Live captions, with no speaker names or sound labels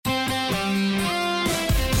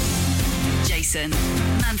Jason.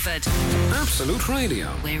 Manford. Absolute Radio.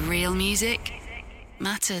 Where real music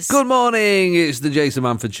matters. Good morning, it's the Jason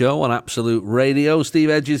Manford Show on Absolute Radio. Steve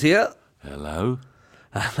Edge is here. Hello.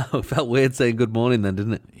 I know, it felt weird saying good morning then,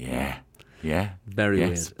 didn't it? Yeah. Very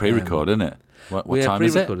weird. It's pre-record, isn't it? What time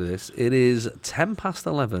is it? We this. It is 10 past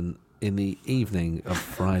 11 in the evening of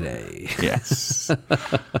Friday. Yes.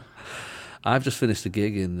 I've just finished a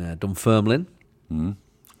gig in Dunfermline.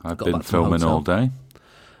 I've Got been back to my filming hotel. all day.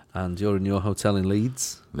 And you're in your hotel in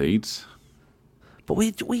Leeds. Leeds. But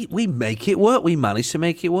we make it work. We managed to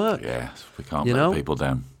make it work. Yes, we can't You let know, people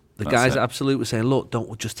down. The That's guys it. at Absolute were saying, look,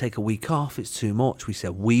 don't just take a week off. It's too much. We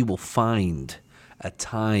said, we will find a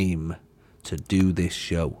time to do this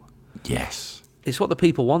show. Yes. It's what the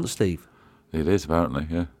people want, Steve. It is, apparently,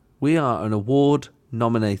 yeah. We are an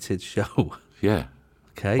award-nominated show. Yeah.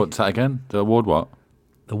 Okay? What's that again? The award what?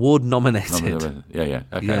 Award-nominated. Yeah.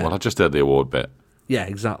 Okay, Yeah. well, I just heard the award bit. Yeah,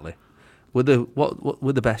 exactly. We're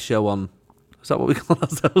the best show on... Is that what we call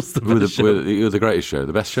ourselves? The best show? You're the greatest show.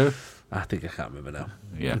 The best show? I think I can't remember now.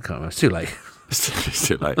 Yeah. I can't remember. It's too late. It's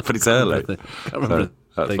too late, but it's early. Can't remember.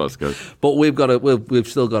 So that's what's good. But we've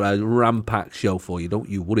still got a ram-packed show for you. Don't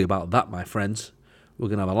you worry about that, my friends. We're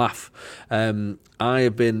going to have a laugh.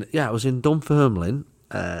 I was in Dunfermline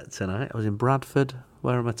tonight. I was in Bradford.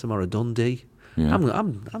 Where am I tomorrow? Dundee. Yeah.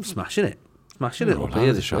 I'm smashing it. Smashing it Well, up how here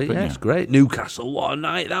is this the week. shopping, Yeah, yeah? it's great. Newcastle, what a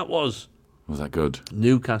night that was. Was that good?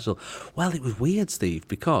 Newcastle. Well, it was weird, Steve,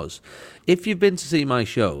 because if you've been to see my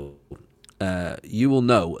show, you will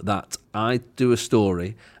know that I do a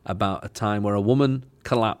story about a time where a woman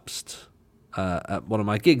collapsed at one of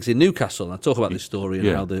my gigs in Newcastle. And I talk about this story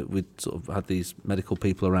and how we sort of had these medical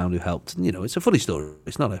people around who helped. And, it's a funny story.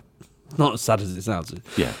 It's not as sad as it sounds.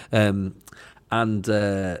 Yeah.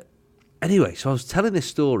 Anyway, so I was telling this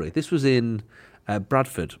story. This was in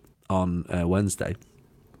Bradford on Wednesday.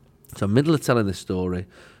 So middle of telling this story,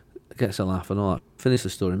 gets a laugh and all that. Finish the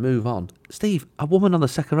story, move on. Steve, a woman on the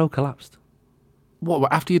second row collapsed.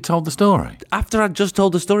 What, after you told the story? After I'd just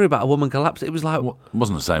told the story about a woman collapsed, it was like... It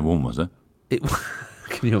wasn't the same one, was it?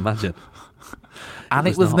 Can you imagine? And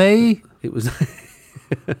it was not. me? It was...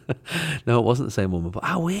 No, it wasn't the same woman, but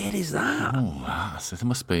how weird is that? Oh, there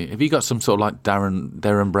must be. Have you got some sort of like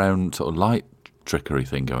Darren Brown sort of light trickery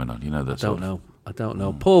thing going on? You know that. I don't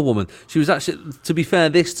know. Poor woman. She was actually, to be fair,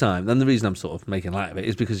 this time, and the reason I'm sort of making light of it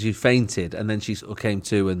is because she fainted and then she sort of came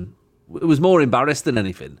to, and it was more embarrassed than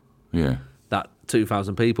anything. Yeah. That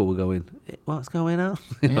 2,000 people were going, what's going on?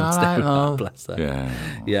 Bless her.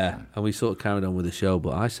 Yeah. And we sort of carried on with the show,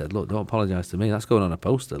 but I said, look, don't apologise to me. That's going on a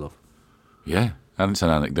poster, love. Yeah. And it's an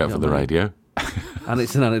anecdote for the radio. And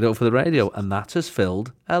it's an anecdote for the radio, and that has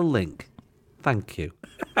filled a link. Thank you.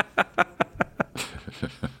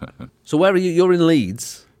 So where are you? You're in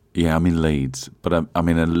Leeds. Yeah, I'm in Leeds, but I'm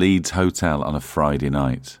in a Leeds hotel on a Friday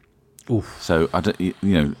night. Oof. So I don't,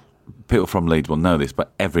 people from Leeds will know this,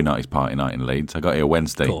 but every night is party night in Leeds. I got here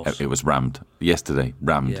Wednesday. It was rammed. Yesterday,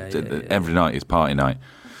 rammed. Every night is party night.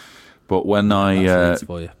 But when I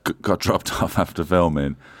got dropped off after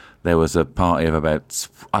filming, there was a party of about,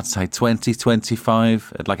 I'd say 20,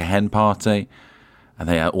 25, like a hen party, and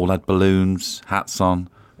they all had balloons, hats on.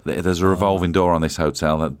 There's a revolving door on this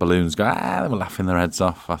hotel that balloons go, they were laughing their heads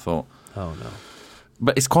off. I thought, oh no.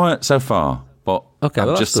 But it's quiet so far. But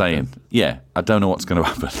I'm just saying, I don't know what's going to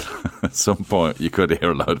happen. At some point, you could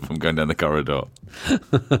hear a load of them going down the corridor.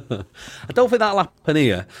 I don't think that'll happen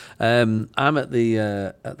here. I'm at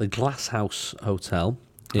the Glass House Hotel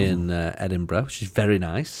in Edinburgh, which is very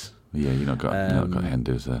nice. Yeah, you've not got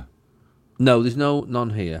hen-dos there. No, there's none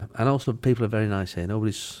here. And also, people are very nice here.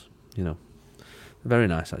 Nobody's, very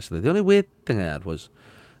nice, actually. The only weird thing I had was,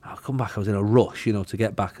 I'll come back, I was in a rush, to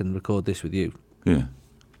get back and record this with you. Yeah.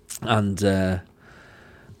 And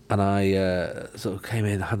I sort of came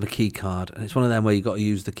in, I had my key card, and it's one of them where you got to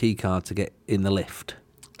use the key card to get in the lift.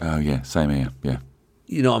 Oh, yeah, same here, yeah.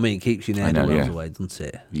 You know what I mean? It keeps you near the miles away, doesn't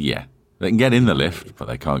it? Yeah. They can get in the lift, but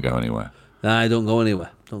they can't go anywhere. No, don't go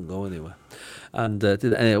anywhere. Don't go anywhere. And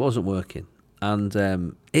it wasn't working. And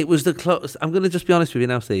it was the closest. I'm going to just be honest with you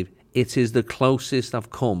now, Steve. It is the closest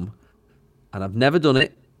I've come, and I've never done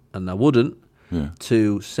it, and I wouldn't,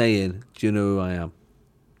 to saying, do you know who I am?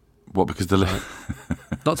 What, because the lift?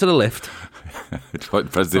 Not to the lift.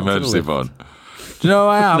 Press the emergency button. Do you know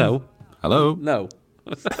who I am? No. Hello? No.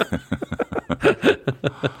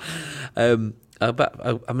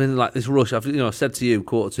 I'm in like this rush. I said to you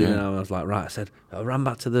 1:45 now. I was like, right. I ran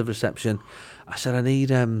back to the reception. I said, I need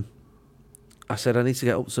to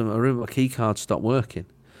get up to my room. My key card stopped working,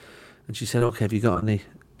 and she said, okay, have you got any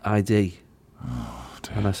ID? Oh,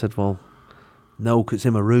 dear. And I said, well, no, because it's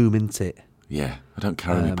in my room, isn't it? Yeah, I don't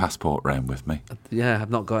carry my passport around with me. Yeah, I've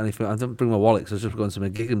not got anything. I don't bring my wallet because I was just going to my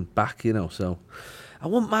gig and back, so I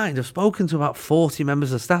wouldn't mind. I've spoken to about 40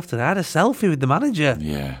 members of staff today. I had a selfie with the manager.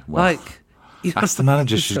 Yeah, well, ask the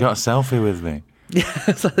manager. She's got a selfie with me.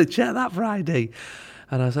 Yeah, so I checked that Friday.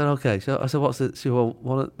 And I said, okay. So I said, what's the... So,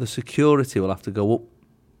 well, the security will have to go up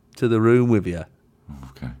to the room with you.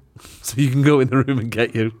 Okay. So you can go in the room and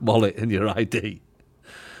get your wallet and your ID.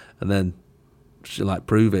 And then... she'll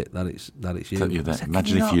prove it that it's you. Said,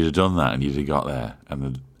 imagine if you'd have done that and you'd have got there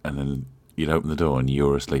and then you'd open the door and you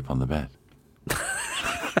were asleep on the bed.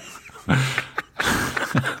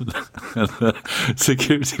 And the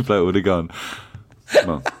security bloke would have gone,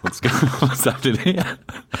 well, what's happening here?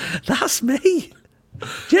 That's me.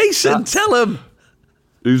 Jason, tell him.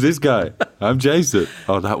 Who's this guy? I'm Jason.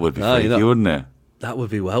 Oh, that would be freaky, wouldn't it? That would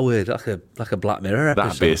be well weird, like a Black Mirror episode.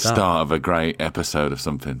 That'd be a start of a great episode of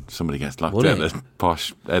something. Somebody gets locked in a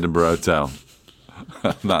posh Edinburgh hotel.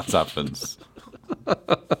 That happens.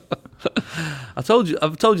 I've told you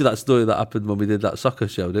that story that happened when we did that soccer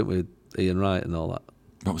show, didn't we? With Ian Wright and all that.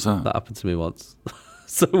 What was that? That happened to me once.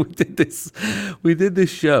 So we did this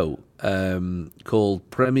show called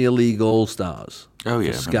Premier League All Stars. Oh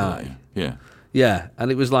yeah, Sky. Yeah. Yeah,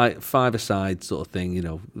 and it was like five-a-side sort of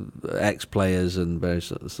thing, ex-players and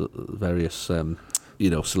various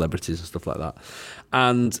celebrities and stuff like that.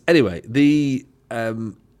 And anyway, the I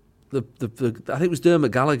think it was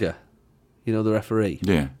Dermot Gallagher, the referee.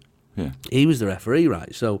 Yeah. He was the referee,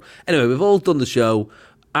 right? So anyway, we've all done the show.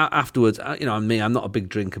 Afterwards, I'm not a big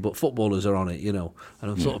drinker, but footballers are on it, and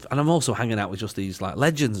I'm also hanging out with just these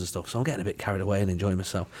legends and stuff. So I'm getting a bit carried away and enjoying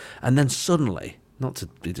myself. And then suddenly, not to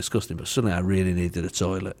be disgusting, but suddenly I really needed a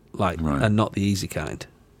toilet, and not the easy kind.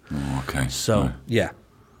 Oh, okay. So right. yeah.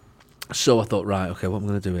 So I thought, right, okay, what am I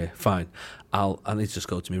going to do here? Fine, I need to just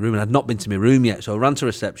go to my room, and I'd not been to my room yet. So I ran to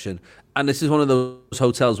reception, and this is one of those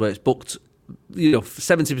hotels where it's booked.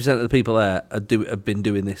 70% of the people there have been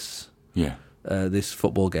doing this. Yeah. This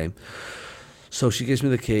football game. So she gives me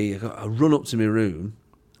the key. I run up to my room,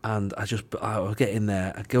 and I get in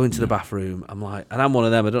there. I go into the bathroom. I'm like, and I'm one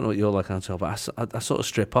of them. I don't know what you're like, Anton, but I sort of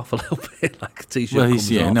strip off a little bit, like a t-shirt. Well,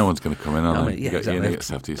 comes off. No one's going to come in, are they? Yeah, exactly. You get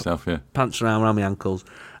yourself to yourself, yeah. Pants around my ankles,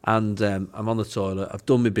 and I'm on the toilet. I've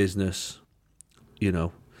done my business,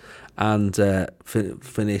 and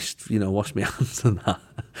finished. Washed my hands and that.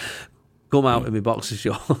 Come out in my boxer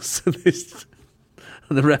shorts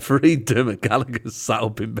and the referee, Dermot Gallagher, sat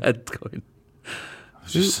up in bed going,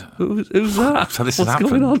 who's that? So this What's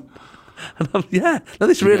going on? And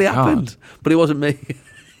this really happened. But it wasn't me.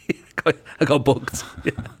 I got booked.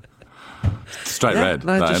 Yeah. Straight red.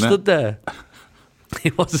 And I just stood there.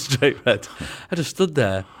 It wasn't straight red. I just stood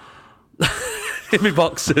there in my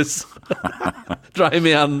boxers, drying my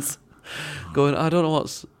hands, going, I don't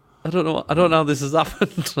know how this has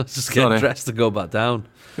happened. I just get dressed to go back down.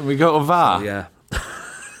 Can we go to VAR? So, yeah.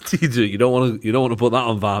 You do. You don't want to put that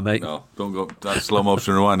on VAR, mate. No, don't go. That slow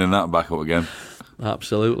motion rewinding that back up again.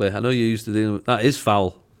 Absolutely. I know you used to deal with that. Is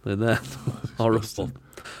foul in there. Horrible.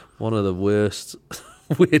 One of the worst,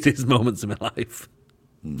 weirdest moments of my life.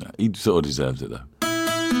 No, he sort of deserves it though.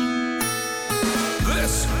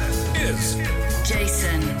 This is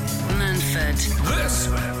Jason Manford. This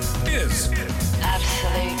is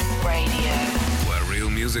Absolute Radio. Where real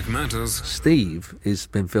music matters. Steve has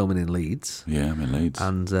been filming in Leeds. Yeah, I'm in Leeds.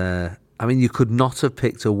 And, you could not have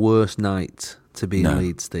picked a worse night to be in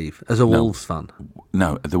Leeds, Steve, as a Wolves fan.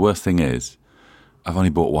 No, the worst thing is, I've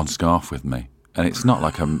only bought one scarf with me. And it's not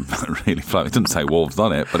like I'm really floating. It doesn't say Wolves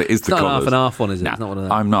on it, but it is the colours. It's not half and half one, is it? No, it's not one of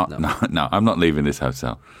them. I'm not. No, I'm not leaving this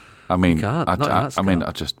hotel. I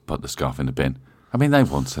just put the scarf in the bin.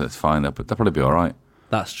 They've won, so it's fine. They'll probably be all right.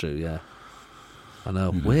 That's true, yeah. I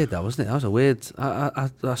know. Weird, that, wasn't it? That was a weird... I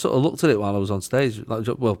sort of looked at it while I was on stage.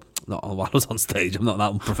 Not while I was on stage. I'm not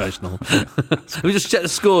that unprofessional. Let me just check the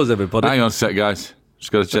scores, everybody. Hang on a sec, guys.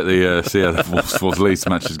 Just got to check see how the Wolves Leeds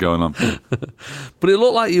match is going on. But it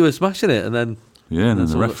looked like you were smashing it, and then... Yeah, and then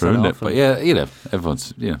the ref ruined it. But yeah,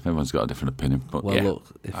 everyone's got a different opinion. But look,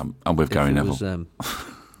 I'm with Gary Neville.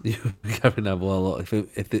 Gary Neville. Well, look,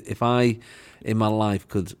 if I in my life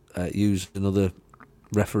could use another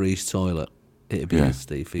referee's toilet, it'd be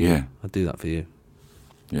Steve for you. Yeah. I'd do that for you.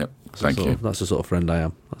 Yep. Thank you. That's the sort of friend I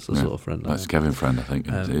am. That's the sort of friend I am. That's Kevin's friend, I think.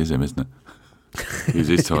 It is him, isn't it? Use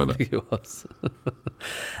his toilet. I think it was.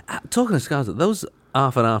 Talking of scarves, those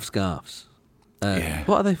half and half scarves. What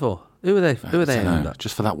are they for? Who are they? Who are they aimed at?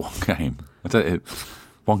 Just for that one game.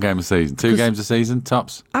 One game a season, 2 games a season,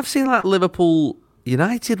 tops. I've seen like Liverpool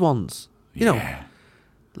United ones. You know,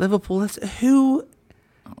 Liverpool. Who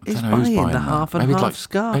is buying the half and half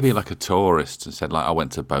scarf? Maybe like a tourist and said, like, I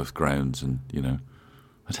went to both grounds and, I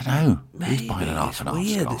don't know. Who's buying an half and half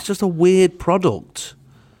scarf? It's just a weird product.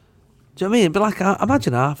 Do you know what I mean? But like,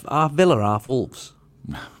 imagine half Villa, half Wolves.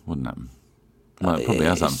 Wouldn't happen. Well, it probably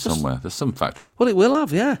has happened somewhere. There's some fact. Well, it will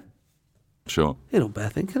have, yeah. Sure. You don't bear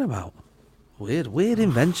thinking about. Weird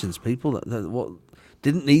inventions, people that what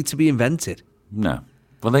didn't need to be invented. No.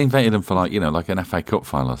 Well, they invented them for like an FA Cup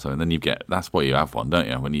final or something. Then that's what you have one, don't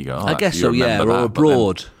you? When you go, I guess so, yeah, or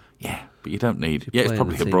abroad. But you don't need. It's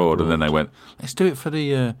probably abroad. And then they went, let's do it for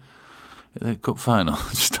the cup final.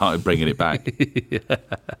 Just started bringing it back.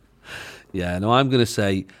 Yeah. No, I'm going to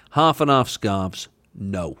say half and half scarves.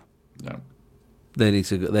 No. They need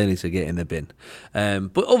to get in the bin.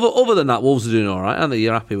 But other than that, Wolves are doing all right, aren't they?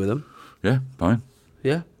 You're happy with them? Yeah, fine.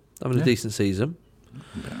 Yeah, having a decent season.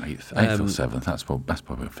 Eighth or seventh. That's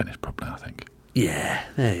probably finished properly, I think. Yeah,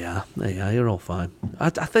 there you are. You're all fine. I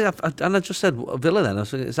think, I just said Villa. Then I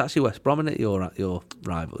was thinking, it's actually West Brom, isn't it? Your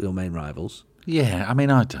rival, your main rivals. Yeah, I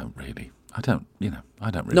mean, I don't really.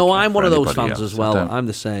 No, I'm one of those fans as well. I'm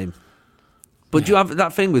the same. But do you have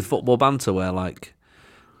that thing with football banter where like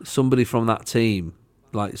somebody from that team,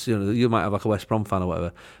 like you might have like a West Brom fan or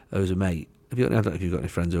whatever, who's a mate. I don't know if you've got any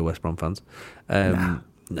friends who are West Brom fans.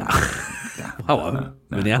 No. Hello,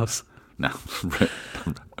 in the house. No.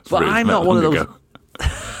 But I'm not one of those.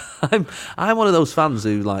 I'm one of those fans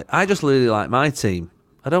who I just really like my team.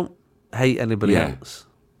 I don't hate anybody else.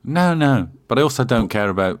 No. But I also don't care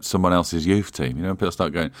about someone else's youth team. People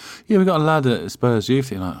start going, yeah, we got a lad at Spurs youth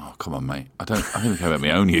team. Like, oh, come on, mate. I don't even care about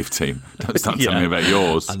my own youth team. Don't start telling me about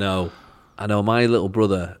yours. I know. My little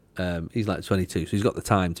brother, he's like 22, so he's got the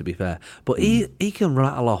time, to be fair. But he can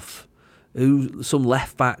rattle off some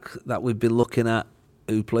left back that we've been looking at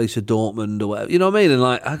who plays for Dortmund or whatever. You know what I mean?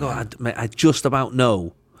 And I just about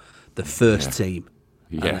know the first team.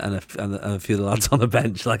 Yeah. And a few of the lads on the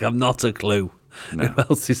bench. I've not a clue. No. Who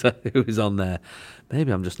else is on there?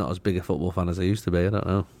 Maybe I'm just not as big a football fan as I used to be. I don't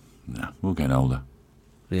know. No, we're getting older.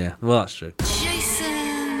 Yeah, well, that's true. Jason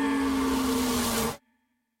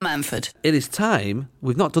Manford. It is time.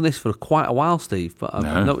 We've not done this for quite a while, Steve, but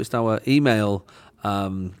I've noticed our email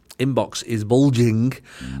inbox is bulging,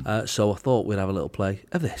 so I thought we'd have a little play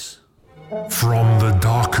of this. From the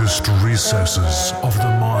darkest recesses of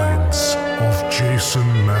the minds of Jason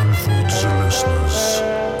Manford's listeners,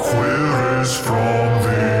 queries from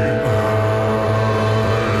the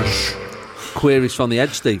Edge. Queries from the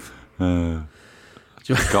Edge, Steve. I've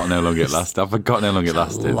forgotten how long it lasted.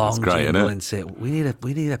 It's great, isn't it? We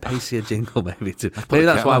need a pacier jingle, maybe. Maybe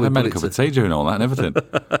that's why we made a cup of tea during all that and everything.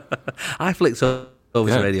 I flicked over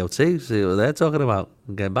to Radio 2, see what they're talking about,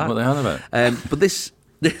 and getting back. What the hell about? But this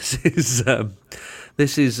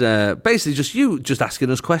is basically just you asking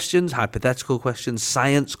us questions, hypothetical questions,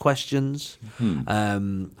 science questions.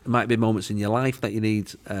 Might be moments in your life that you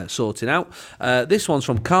need sorting out. This one's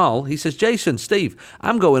from Carl. He says, Jason, Steve,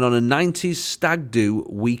 I'm going on a 90s stag do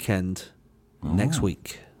weekend next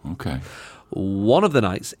week. Okay. One of the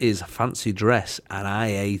nights is fancy dress, and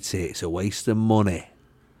I hate it. It's a waste of money.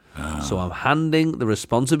 So I'm handing the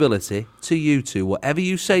responsibility to you two. Whatever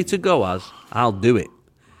you say to go as, I'll do it.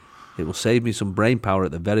 It will save me some brain power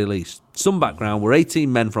at the very least. Some background, we're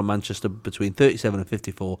 18 men from Manchester between 37 and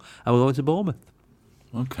 54, and we're going to Bournemouth.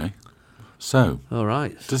 Okay. So, all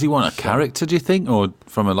right. Does he want a character, do you think, or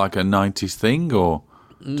from a 90s thing, or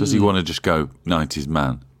does he want to just go 90s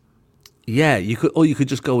man? Yeah, you could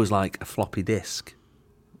just go as a floppy disk.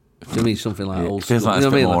 Do you mean something like old school? It feels like it's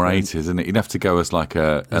a bit more 80s, isn't it? You'd have to go as an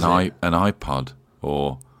iPod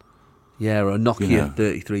or... Yeah, or a Nokia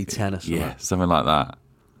 3310 or something. Yeah, something like that.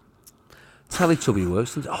 Teletubby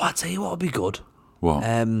works. Oh, I tell you what would be good. What?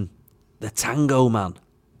 The Tango Man.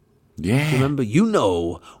 Yeah. Do you remember?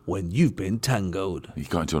 When you've been tangoed. He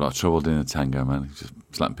got into a lot of trouble doing the Tango Man. He just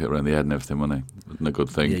slapping people around the head and everything, wasn't he? Wasn't a good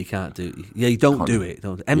thing. Yeah, you can't do. Yeah, you don't do it.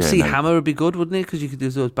 Don't. MC Hammer would be good, wouldn't he? Because you could do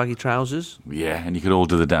those baggy trousers. Yeah, and you could all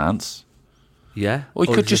do the dance. Yeah. Or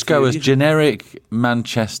you could just go as generic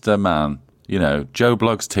Manchester man. Joe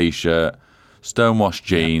Blogg's t-shirt, stonewashed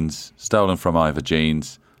jeans, stolen from Ivor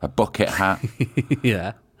jeans, a bucket hat.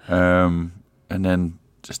 Yeah. And then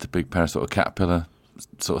just a big pair of sort of caterpillar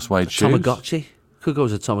sort of suede shoes. Tamagotchi. Could go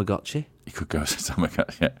as a Tamagotchi. You could go as a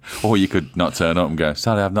Tamagotchi, yeah. Or you could not turn up and go,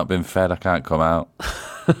 sorry, I've not been fed, I can't come out.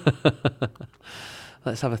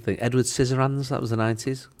 Let's have a think. Edward Scissorhands, that was the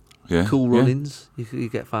 90s. Yeah. Cool Runnings. You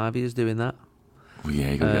get 5 years doing that. Well,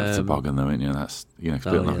 yeah, you got to get to toboggan though, ain't you? That's, because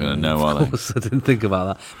people are not going to know, are they? I didn't think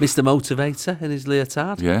about that. Mr. Motivator in his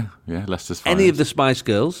leotard. Yeah, Leicester's finest. Any of the Spice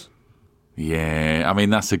Girls. Yeah, I mean,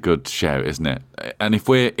 that's a good shout, isn't it? And if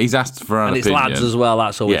he's asked for an opinion. And it's lads as well,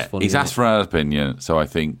 that's always funny. He's asked for an opinion, so I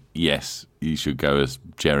think, yes, you should go as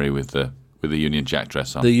Jerry with the Union Jack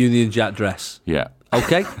dress on. The Union Jack dress. Yeah.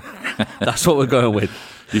 Okay, that's what we're going with.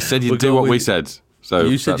 You said you'd do what we said. So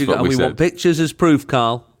you said and we want pictures as proof,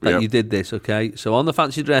 Carl, that you did this. Okay, so on the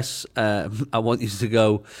fancy dress, I want you to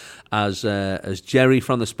go as Jerry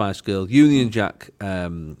from the Spice Girl, Union Jack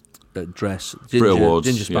dress,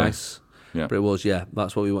 Ginger Spice, Brit Awards. Yeah,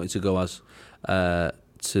 that's what we want you to go as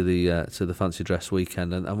to the fancy dress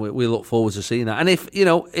weekend, and we look forward to seeing that. And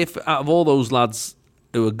if out of all those lads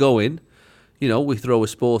who are going, we throw a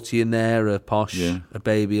sporty in there, a posh, a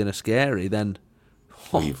baby, and a scary, then.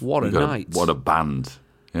 What a night. What a band.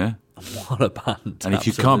 Yeah? What a band. And if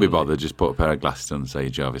you can't be bothered, just put a pair of glasses on and say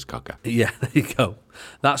Jarvis Cocker. Yeah, there you go.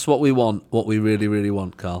 That's what we want, what we really, really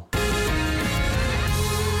want, Carl.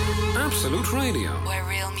 Absolute Radio. Where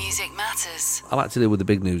real music matters. I like to deal with the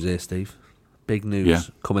big news here, Steve. Big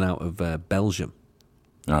news coming out of Belgium.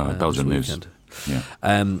 Oh, Belgian news. Yeah.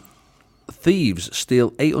 Thieves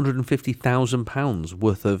steal £850,000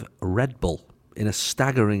 worth of Red Bull in a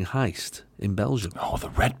staggering heist in Belgium. Oh, the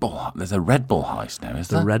Red Bull. There's a Red Bull heist now, is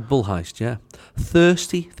there? The Red Bull heist, yeah.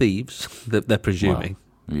 Thirsty thieves, they're presuming.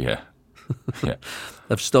 Well, yeah.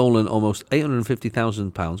 Have stolen almost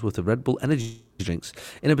 £850,000 worth of Red Bull energy drinks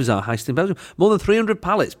in a bizarre heist in Belgium. More than 300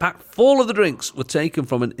 pallets packed full of the drinks were taken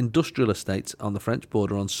from an industrial estate on the French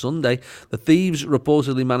border on Sunday. The thieves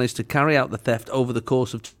reportedly managed to carry out the theft over the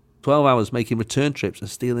course of 12 hours, making return trips and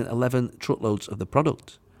stealing 11 truckloads of the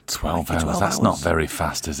product. 12 hours. That's not very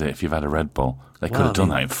fast, is it, if you've had a Red Bull? They could have done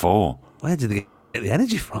that in 4. Where did they get the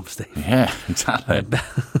energy from, Steve? Yeah, exactly.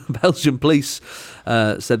 Belgian police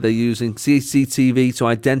said they're using CCTV to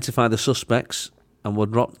identify the suspects and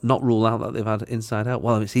would not rule out that they've had inside out.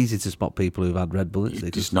 Well, it's easy to spot people who've had Red Bull, isn't it?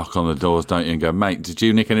 You just knock on the doors, don't you, and go, mate, did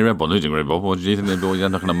you nick any Red Bull? No, you didn't Red Bull. What did you think the door? You're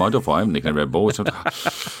knocking on my door for? I haven't nicked any Red Bull. Oh,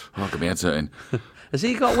 I could be head hurting. Has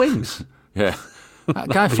he got wings? Yeah. That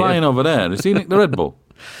guy flying over there, has he nicked the Red Bull?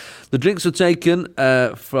 The drinks were taken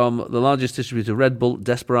from the largest distributor, Red Bull,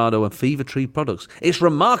 Desperado and Fever Tree products. It's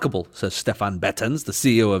remarkable, says Stefan Bettens, the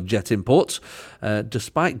CEO of Jet Imports,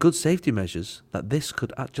 despite good safety measures, that this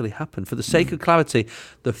could actually happen. For the sake of clarity,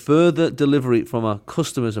 the further delivery from our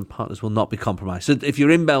customers and partners will not be compromised. So if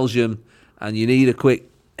you're in Belgium and you need a quick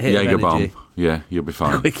hit Jaeger of energy... bomb. Yeah, you'll be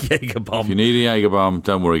fine. A quick Jaeger bomb. If you need a Jaeger bomb,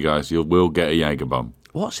 don't worry, guys. You will get a Jaeger bomb.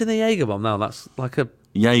 What's in the Jaeger bomb now? That's like a...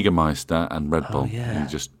 Jägermeister and Red Bull. Oh, yeah. You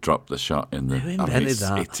just drop the shot in the... Who invented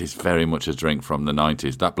that? It is very much a drink from the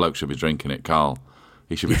 90s. That bloke should be drinking it, Carl.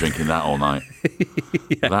 He should be drinking that all night.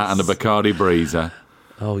 Yes. That and a Bacardi Breezer.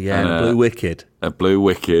 Oh, yeah, and a Blue Wicked. A Blue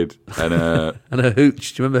Wicked and a... and a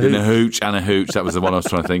Hooch. Do you remember Hooch? And a Hooch. That was the one I was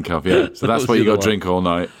trying to think of, yeah. So that's what you got to drink all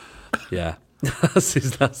night. Yeah. That's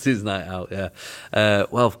his night out, yeah.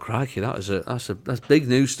 Well, crikey, that's big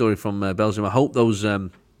news story from Belgium. I hope those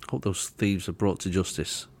thieves are brought to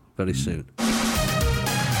justice very soon.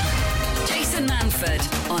 Jason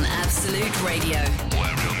Manford on Absolute Radio.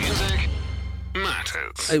 Where real music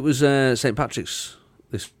matters. It was St. Patrick's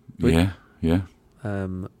this week. Yeah.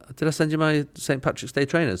 Did I send you my St. Patrick's Day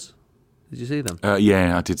trainers? Did you see them?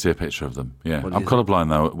 Yeah, I did see a picture of them. Yeah, I'm colourblind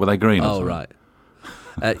though. Were they green? Oh, right.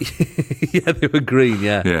 Yeah, they were green.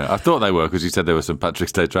 Yeah. Yeah, I thought they were because you said they were St.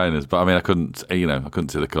 Patrick's Day trainers, but I mean, I couldn't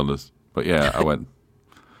see the colours. But yeah, I went.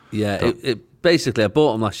 Yeah, basically, I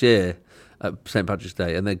bought them last year at St. Patrick's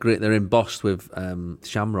Day, and they're embossed with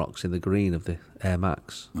shamrocks in the green of the Air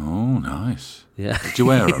Max. Oh, nice. Yeah. Did you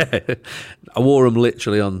wear them? Yeah. I wore them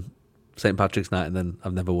literally on St. Patrick's night, and then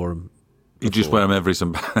I've never worn them. You just wear them every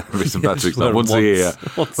St. Patrick's night, once a year.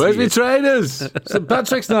 Where's my trainers? St.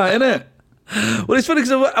 Patrick's night, innit? Well, it's funny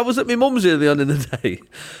because I was at my mum's early on in the day.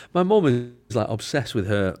 My mum is like obsessed with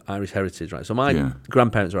her Irish heritage, right? So my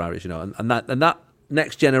grandparents are Irish, and that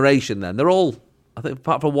next generation, then they're all, I think,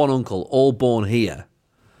 apart from one uncle, all born here,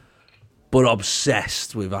 but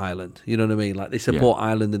obsessed with Ireland. You know what I mean? Like they support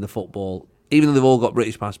Ireland in the football, even though they've all got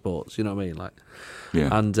British passports. You know what I mean? Like,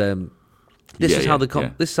 and this is how they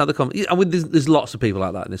come. This is how they come. I mean, there's lots of people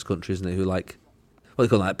like that in this country, isn't there? Who like, what they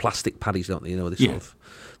call like plastic paddies, don't they? You know, this sort of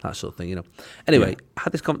that sort of thing. You know. Anyway, I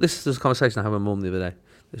had this is a conversation I had with my mum the other day.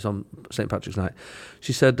 It's on St. Patrick's night.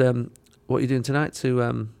 She said, "What are you doing tonight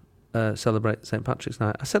to celebrate St. Patrick's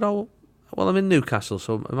night?" I said, "Oh, well, I'm in Newcastle,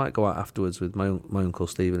 so I might go out afterwards with my uncle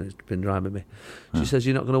Stephen, who's been driving me." She says,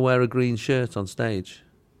 "You're not going to wear a green shirt on stage?"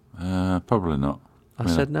 Probably not. I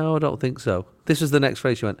said, "No, I don't think so." This was the next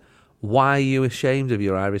phrase. She went, "Why are you ashamed of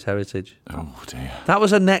your Irish heritage?" Oh dear. That was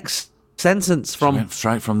her next sentence. She went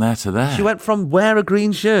straight from there to there. She went from wear a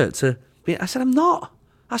green shirt to be. I said, I'm not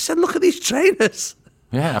I said, look at these trainers.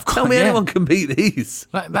 Yeah, of course. Tell me anyone can beat these.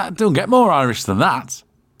 That don't get more Irish than that.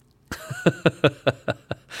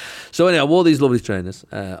 So anyway, I wore these lovely trainers,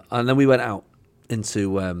 and then we went out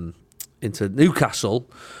into Newcastle,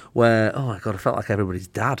 where, oh my God, I felt like everybody's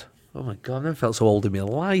dad. Oh my God, I've never felt so old in my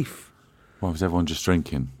life. Why was everyone just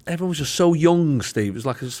drinking? Everyone was just so young, Steve. It was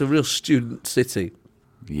like it's a real student city.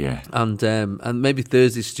 Yeah. And maybe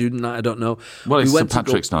Thursday student night, I don't know. Well, it's St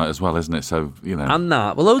Patrick's night as well, isn't it? So, you know. And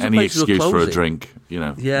that. Well, loads of any places excuse were closing. for a drink, you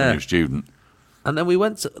know, when you're a student. And then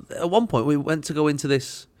at one point, we went to go into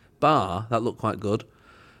this bar that looked quite good.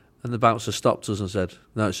 And the bouncer stopped us and said,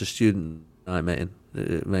 no, it's a student night, mate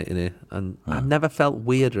in here. And I've never felt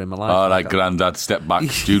weirder in my life. Oh, like granddad, step back,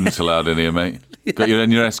 students allowed in here, mate. Yeah. Got your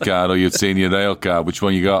NUS card or your senior rail card? Which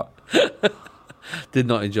one you got? Did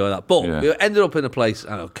not enjoy that. But we ended up in a place, I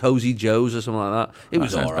don't know, Cozy Joe's or something like that. It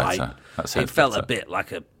was all right. It felt a bit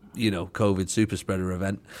like a, COVID super spreader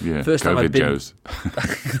event. Yeah, First time I'd been Joe's.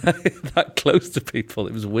 that close to people.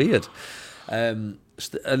 It was weird. And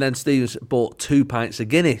then Steve bought 2 pints of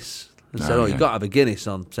Guinness and said, you've got to have a Guinness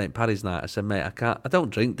on St. Paddy's night. I said, mate, I don't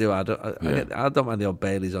drink, do I? I don't mind the odd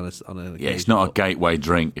Baileys on an occasion. Yeah, it's not a gateway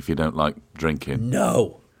drink if you don't like drinking.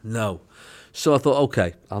 No. So I thought,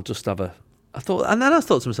 okay, I'll just have and then I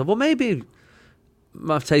thought to myself, well, maybe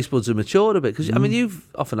my taste buds have matured a bit, because, I mean, you've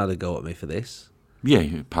often had a go at me for this. Yeah,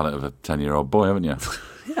 you're a palate of a 10-year-old boy, haven't you?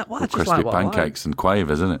 Yeah, well, I just crispy like what pancakes and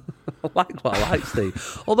quavers, isn't it? I like what I like,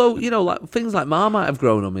 Steve. Although, like things like Marmite have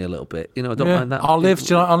grown on me a little bit. I don't mind that. Olives,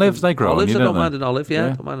 do you like olives? They grow on you, I don't they? mind an olive, I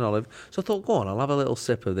don't mind an olive. So I thought, go on, I'll have a little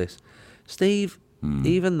sip of this. Steve,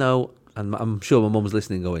 even though, and I'm sure my mum's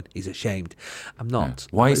listening going, he's ashamed. I'm not.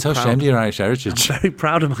 Why are you so ashamed of your Irish heritage? I'm very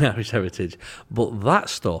proud of my Irish heritage. But that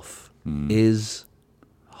stuff is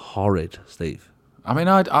horrid, Steve. I mean,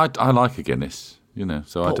 I like a Guinness.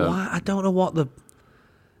 So but I don't. Why? I don't know what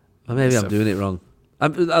maybe I'm doing it wrong.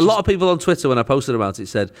 A lot of people on Twitter, when I posted about it,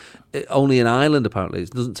 said only in Ireland apparently it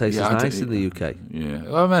doesn't taste as nice in the UK. Yeah,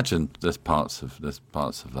 well, I imagine there's parts of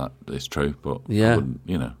that is true, but I wouldn't,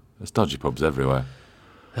 there's dodgy pubs everywhere.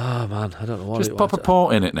 Oh man, I don't know what. Just pop a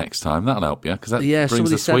port in it next time. That'll help you, because that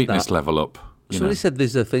brings the sweetness level up. Somebody said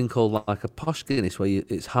there's a thing called like a posh Guinness where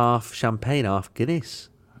it's half champagne, half Guinness.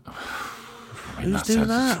 Who's doing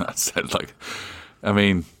that? That sounds like. I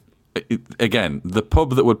mean, again, the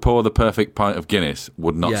pub that would pour the perfect pint of Guinness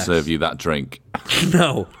would not serve you that drink.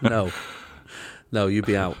 No, you'd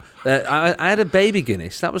be out. I had a baby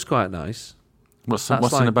Guinness. That was quite nice. What's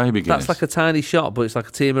in a baby Guinness? That's like a tiny shot, but it's like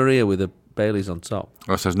a Tia Maria with a Baileys on top.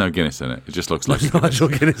 Oh, so there's no Guinness in it. It just looks like there's no actual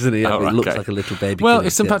Guinness in it. Oh, it looks like a little baby. Well,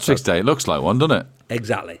 Guinness, it's St Patrick's Day. It looks like one, doesn't it?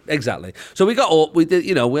 Exactly. So we got up. We did. We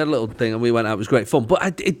had a little thing and we went out. It was great fun.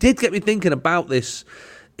 But it did get me thinking about this.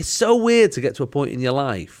 It's so weird to get to a point in your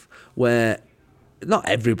life where not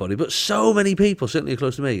everybody, but so many people, certainly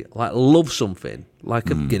close to me, like love something, like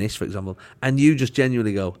a Guinness, for example, and you just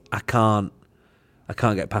genuinely go, I can't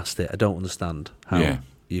get past it. I don't understand how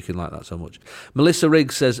you can like that so much. Melissa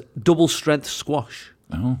Riggs says double strength squash.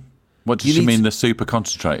 Oh, what does she mean? The super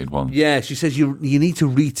concentrated one? Yeah, she says you need to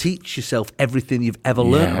reteach yourself everything you've ever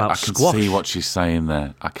learned about squash. I can see what she's saying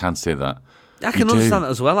there. I can see that. I can understand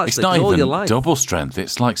that as well. Actually, it's not all even your life. Double strength.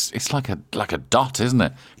 It's like a dot, isn't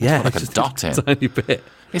it? It's like a dot in. Tiny bit.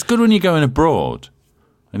 It's good when you're going abroad,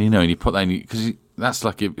 and and you put that in, because that's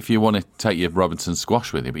like if you want to take your Robinson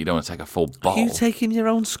squash with you, but you don't want to take a full bottle. Are you taking your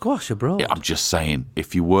own squash abroad? Yeah, I'm just saying,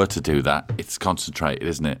 if you were to do that, it's concentrated,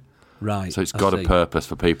 isn't it? Right. So it's got a purpose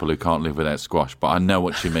for people who can't live without squash. But I know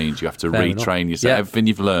what she means. You have to retrain yourself. Yeah. Everything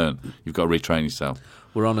you've learned, you've got to retrain yourself.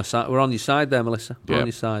 We're on your side there, Melissa. We're on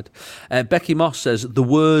your side. Becky Moss says the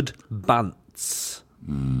word bants.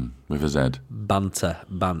 With a Z. Banter.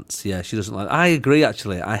 Bants. Yeah, she doesn't like it. I agree,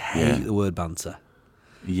 actually. I hate the word banter.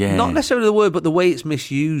 Yeah. Not necessarily the word, but the way it's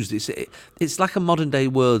misused. It's like a modern day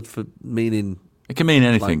word for meaning. It can mean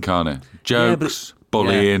anything, can't it? Jokes,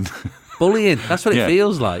 bullying. Bullying. That's what it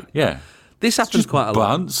feels like. Yeah. This happens quite a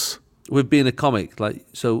lot. Bants. With being a comic,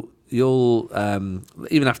 so you'll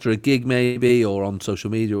even after a gig maybe or on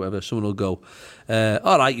social media or whatever, someone will go,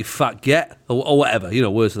 all right, you fat get, or whatever,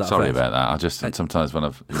 words to that Sorry effect. about that. I just sometimes when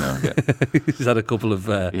I've he's had a couple of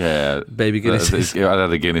baby Guinnesses. I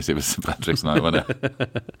had a Guinness. It was St Patrick's night, wasn't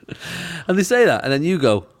it? And they say that, and then you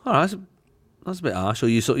go, all right, that's a bit harsh, or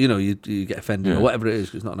you get offended or whatever it is,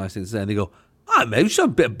 'cause it's not a nice thing to say, and they go, maybe just a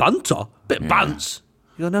bit of banter, bants.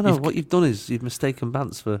 You go, no, what you've done is you've mistaken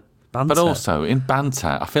bants for banter. But also, in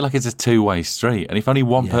banter, I feel like it's a two-way street. And if only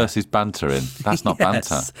one person's bantering, that's not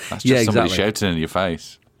banter. That's just somebody shouting in your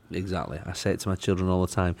face. Exactly. I say it to my children all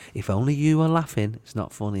the time. If only you were laughing, it's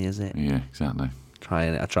not funny, is it? Yeah, exactly.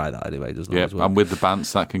 I try that anyway, doesn't it? Yeah, as well? I'm with the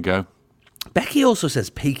Bants, that can go. Becky also says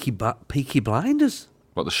Peaky Blinders.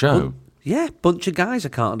 What, the show? Yeah, bunch of guys I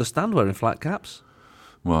can't understand wearing flat caps.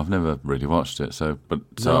 Well, I've never really watched it, so I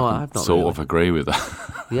I've not sort of agree with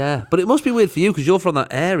that. Yeah, but it must be weird for you because you're from that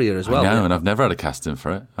area as well. I know, yeah? And I've never had a casting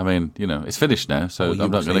for it. I mean, it's finished now, so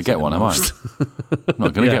I'm not going to get one, am I? I'm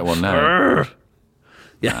not going to get one now.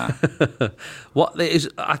 Yeah. What is,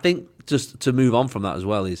 I think, just to move on from that as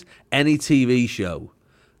well, is any TV show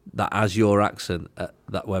that has your accent,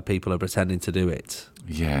 that where people are pretending to do it.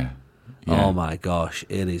 Yeah. Oh my gosh,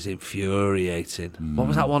 it is infuriating. What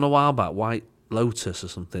was that one a while back? White Lotus or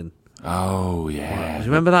something? Oh, yeah. Do you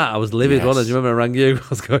remember that? I was livid, Yes. wasn't I? Do you remember I rang you? I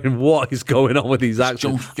was going, what is going on with these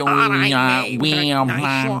accents? Oh,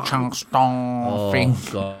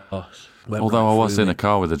 gosh. Although I was in a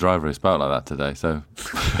car with a driver who spoke like that today, so...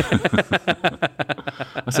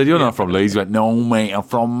 I said, you're not from Leeds? He went, no, mate, I'm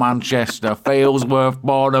from Manchester, Failsworth,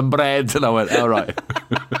 born and bred. And I went, all right.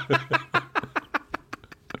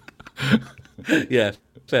 Yeah,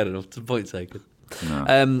 fair enough. Point taken.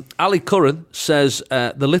 No. Ali Curran says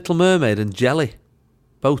The Little Mermaid and Jelly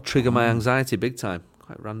both trigger my anxiety big time.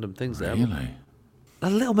 Quite random things there. Really? The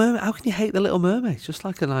Little Mermaid. How can you hate The Little Mermaid? It's just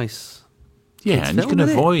like a nice. Yeah, and you film, can isn't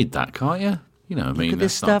it? avoid that, can't you? You know, I mean, Look at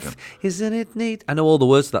this stuff, isn't it neat? I know all the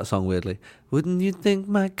words to that song. Weirdly, wouldn't you think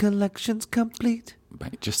my collection's complete?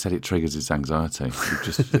 Mate, just said it triggers his anxiety.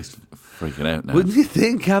 It's freaking out now. Wouldn't you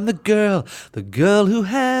think I'm the girl who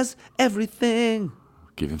has everything?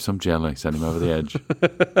 Give him some jelly, send him over the edge.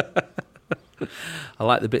 I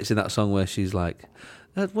like the bits in that song where she's like,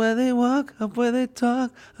 up where they walk, up where they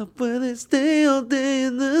talk, up where they stay all day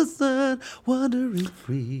in the sun, wandering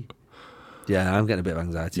free. Yeah, I'm getting a bit of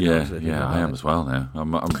anxiety. Yeah, I am as well now.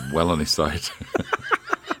 I'm well on his side.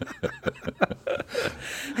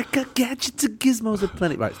 I got gadgets and gizmos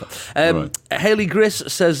aplenty. Right, stop. Right. Hayley Griss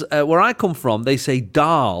says, where I come from, they say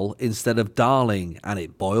 "darl" instead of "darling," and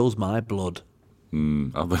it boils my blood. I thought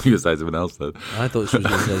you were going to say something else then. I thought she was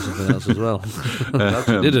going to say something else as well.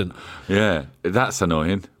 She didn't. Yeah, that's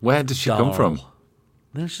annoying. Where did she come from?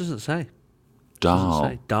 No, she doesn't say. Darl.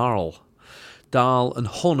 Say darl. Darl and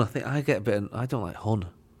hun. I think I get a bit. I don't like hun.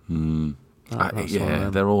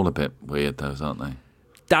 They're all a bit weird, those, aren't they?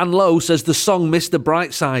 Dan Lowe says the song Mr.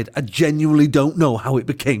 Brightside, I genuinely don't know how it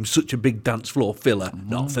became such a big dance floor filler.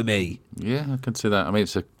 Not for me. Yeah, I can see that. I mean,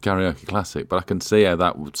 it's a karaoke classic, but I can see how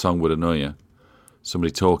that song would annoy you.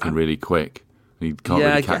 Somebody talking really quick. You can't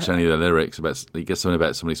really catch any of the lyrics. You get something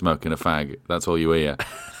about somebody smoking a fag. That's all you hear.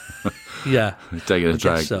 Yeah. He's taking a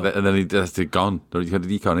drag. So. And then he's gone.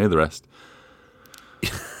 You can't hear the rest.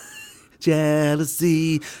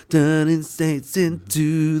 Jealousy, turning states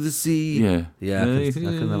into the sea. Yeah. Yeah, I can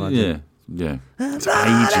imagine. Yeah. It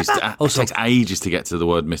takes ages to get to the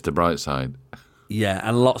word Mr. Brightside. Yeah,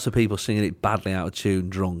 and lots of people singing it badly out of tune,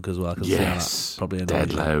 drunk as well. I can see how that probably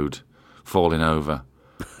dead loud, falling over.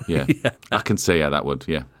 Yeah. I can see how that would,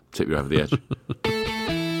 tip you over the edge.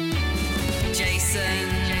 Jason.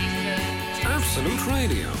 Absolute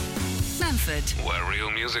Radio. Manford. Where real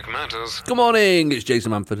music matters. Good morning, it's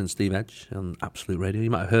Jason Manford and Steve Edge on Absolute Radio. You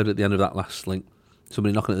might have heard at the end of that last link,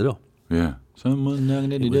 somebody knocking at the door. Yeah. Someone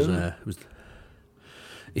knocking at the door.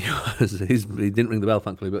 He didn't ring the bell,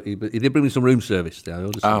 thankfully, but he did bring me some room service.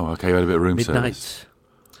 Okay, you had a bit of room service.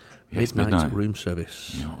 Midnight room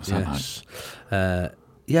service. Yeah, what was that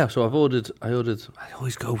like? So I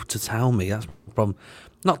always go to town, that's the problem.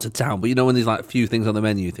 Not to town, but when there's like a few things on the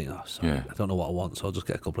menu, you think, I don't know what I want, so I'll just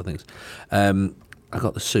get a couple of things. I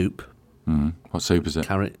got the soup. What soup is it?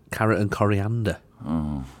 Carrot and coriander.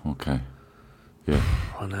 Oh, okay. Yeah.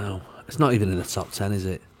 I know. It's not even in the top 10, is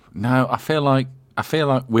it? No, I feel like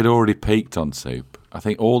we'd already peaked on soup. I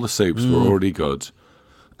think all the soups were already good.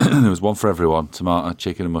 There was one for everyone: tomato,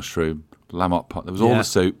 chicken and mushroom, lamb hot pot. There was all the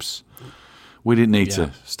soups. We didn't need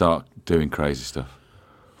to start doing crazy stuff.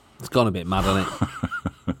 It's gone a bit mad, hasn't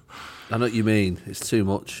it? I know what you mean. It's too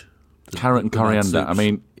much. Carrot and coriander. I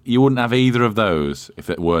mean, you wouldn't have either of those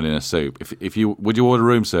if it weren't in a soup. Would you order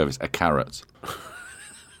room service? A carrot.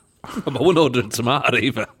 I wouldn't order a tomato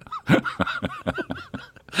either.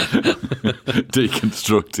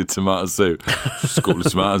 Deconstructed tomato soup. Just a couple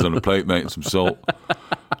of tomatoes on a plate, mate, and some salt.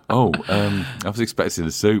 I was expecting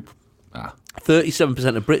the soup.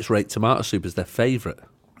 37% of Brits rate tomato soup as their favourite.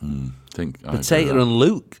 Potato and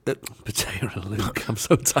Luke. I'm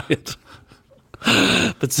so tired.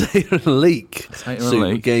 Potato and leek.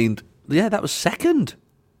 Soup gained. Yeah, that was second.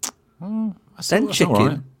 Then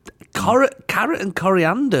chicken. Right. Carrot and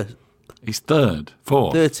coriander. He's third.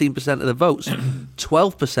 Fourth. 13% of the votes.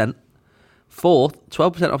 12% Fourth,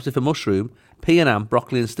 12% opted for mushroom, pea and ham,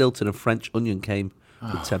 broccoli and Stilton, and French onion came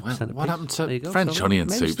with 10%. What happened to French onion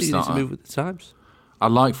soup? Maybe to move with the times. I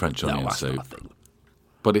like French onion soup,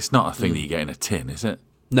 but it's not a thing that you get in a tin, is it?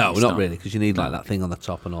 No, not really, because you need like that thing on the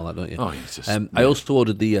top and all that, don't you? Oh, just, I also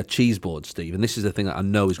ordered the cheese board, Steve, and this is the thing that I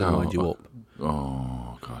know is going to wind you up.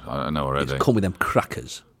 Oh, God, I know already. It's come with them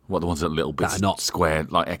crackers. What, the ones that are little bits not square,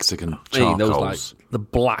 like hexagon charcoals? Those, like, the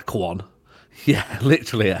black one. Yeah,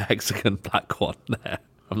 literally a hexagon black one there.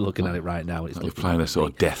 I'm looking at it right now. It's You're playing a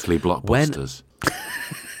sort of deathly blockbusters.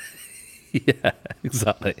 Yeah,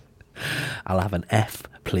 exactly. I'll have an F,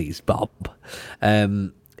 please, Bob.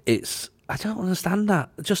 I don't understand that.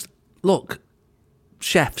 Just, look,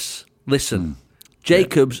 chefs, listen.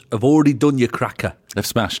 Jacobs have already done your cracker. They've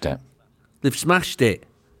smashed it. They've smashed it.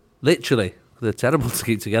 Literally. They're terrible to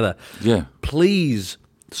keep together. Yeah. Please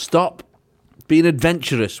stop being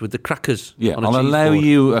adventurous with the crackers. Yeah, on a I'll cheese allow board.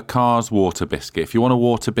 you a Carr's water biscuit. If you want a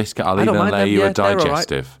water biscuit, I'll even allow you a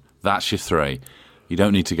digestive. Right. That's your 3. You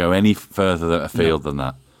don't need to go any further afield than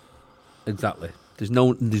that. Exactly. There's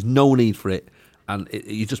no need for it, and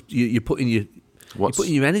you're putting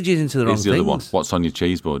your energies into the wrong things. Here's the other one. What's on your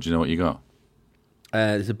cheese board? Do you know what you got?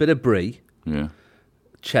 There's a bit of brie,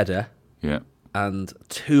 cheddar, and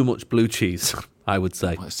too much blue cheese. I would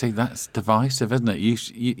say. Well, see, that's divisive, isn't it?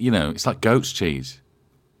 You know, it's like goat's cheese.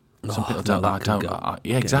 Some people don't like.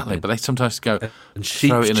 Yeah, exactly. But they sometimes go and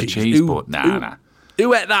throw it in a cheese board. Nah.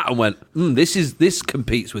 Who ate that and went? This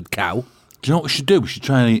competes with cow. Do you know what we should do? We should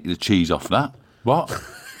try and eat the cheese off that. What?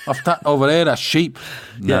 Off that over there? That's sheep.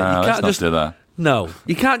 No, let's not do that. No,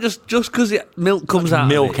 you can't just because milk comes out.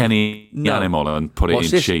 Milk any animal and put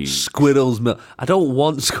it in cheese. Squirrel's milk. I don't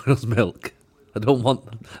want squirrel's milk. I don't want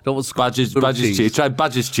Badger's cheese. Try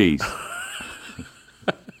Badger's cheese.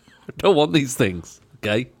 I don't want these things.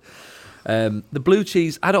 Okay. The blue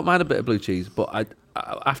cheese. I don't mind a bit of blue cheese, but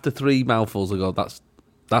after 3 mouthfuls, I go,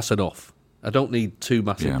 that's enough. I don't need 2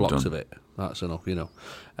 massive blocks of it. That's enough, you know.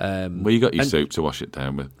 Well, you got your soup to wash it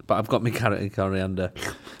down with. But I've got my carrot and coriander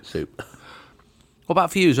soup. What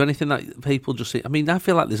about for you? Is there anything that people just see? I mean, I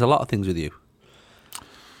feel like there's a lot of things with you.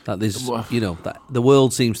 That there's, that the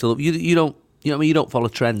world seems to love. You don't. You know what I mean? You don't follow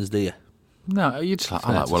trends, do you? No, you just like,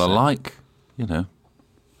 I like what I like. You know,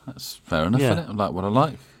 that's fair enough, isn't it? I like what I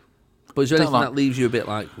like. But is there anything that leaves you a bit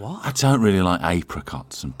like, what? I don't really like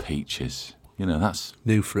apricots and peaches. You know, that's...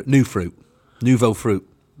 Nouveau fruit.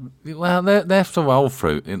 Well, they're some old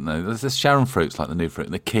fruit, isn't they? There's the Sharon fruits like the new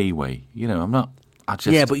fruit, the kiwi. You know,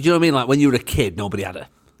 Yeah, but you know what I mean? Like when you were a kid, nobody had a...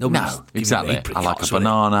 No, exactly. I like a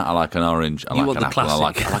banana, I like an orange, I like an apple, I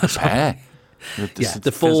like a pear.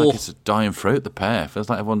 It feels like it's a dying fruit, the pear. Feels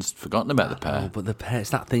like everyone's forgotten about the pear. Oh, but the pear,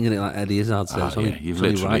 it's that thing in it like Eddie Izzard says. You've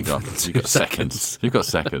literally got seconds. You've got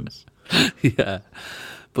seconds. Yeah.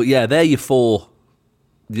 But yeah, they're your 4,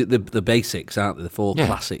 the basics, aren't they? The 4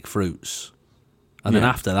 classic fruits. And then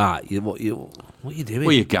after that, what are you doing?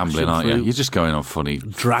 Well, you're gambling, aren't you? You're just going on funny...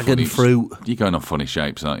 Dragon fruit. You're going on funny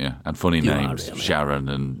shapes, aren't you? And funny names. Really. Sharon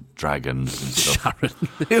and dragons and stuff.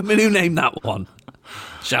 Sharon. Who named that one?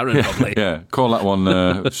 Sharon, probably. Yeah, call that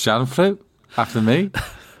one Sharon fruit after me.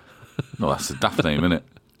 No, that's a daft name, isn't it?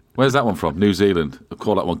 Where's that one from? New Zealand. I'll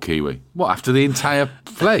call that one Kiwi. What, after the entire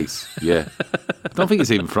place? Yeah. I don't think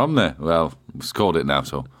it's even from there. Well, it's called it now,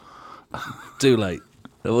 so... Too late.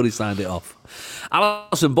 They've already signed it off.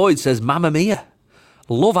 Alison Boyd says, Mamma Mia.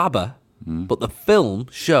 Love ABBA, but the film,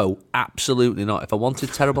 show, absolutely not. If I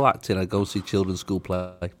wanted terrible acting, I'd go see children's school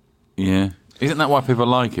play. Yeah. Isn't that why people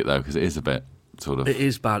like it, though? Because it is a bit... Sort of. It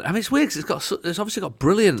is bad. I mean, it's weird because it's obviously got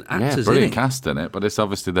brilliant actors. Yeah, brilliant cast in it, but it's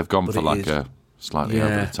obviously they've gone for like a slightly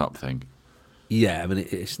over the top thing. Yeah, I mean,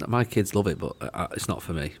 it's not, my kids love it, but it's not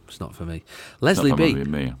for me. It's not for me. Leslie B.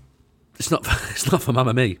 It's not for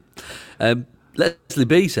Mamma Mia. Leslie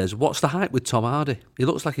B says, "What's the hype with Tom Hardy? He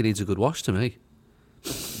looks like he needs a good wash to me."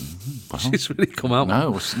 Well, she's really come out.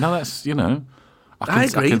 No, that's I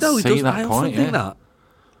agree though. I often think that.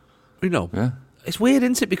 Yeah. It's weird,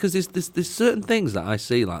 isn't it? Because there's certain things that I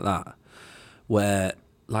see like that, where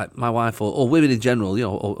like my wife or women in general,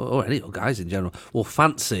 or any guys in general, will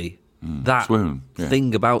fancy that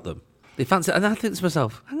thing about them. They fancy it, and I think to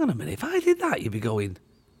myself, hang on a minute, if I did that, you'd be going,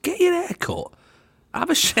 get your hair cut, have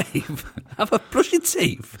a shave, brush your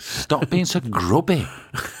teeth. Stop being so grubby.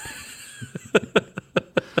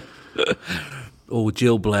 Oh,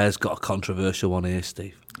 Jill Blair's got a controversial one here,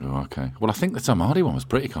 Steve. Oh, okay. Well, I think the Tom Hardy one was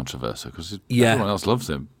pretty controversial because everyone else loves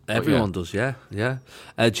him. Everyone does, yeah.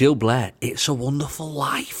 Jill Blair, It's a Wonderful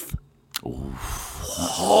Life.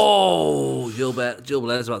 Oh, Jill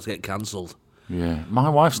Blair's about to get cancelled. Yeah, my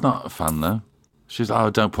wife's not a fan though. She's like, "Oh,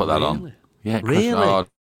 don't put that on." Yeah, really? Oh,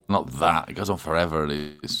 not that. It goes on forever,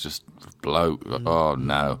 and it's just bloke. Oh,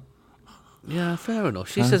 no. Yeah, fair enough.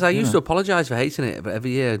 She says, I used to apologise for hating it, but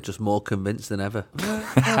every year just more convinced than ever.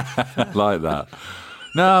 Like that.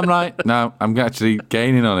 No, I'm right. No, I'm actually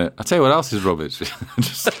gaining on it. I tell you what else is rubbish.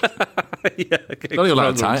 Just, not even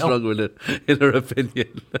like a title. Stronger in her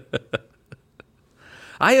opinion.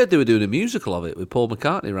 I heard they were doing a musical of it with Paul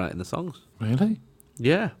McCartney writing the songs. Really?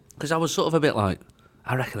 Yeah, because I was sort of a bit like,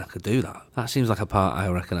 I reckon I could do that. That seems like a part I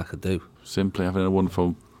reckon I could do. Simply having a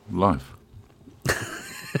wonderful life.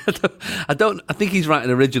 I think he's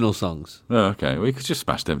writing original songs. Oh, okay. Well, he could just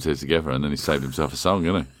smash them two together, and then he saved himself a song,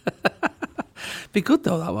 couldn't he? Be good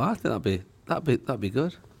though, that one. I think that'd be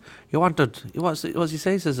good. What's he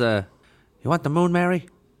say? He says, "You want the moon, Mary?"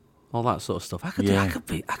 All that sort of stuff. I could do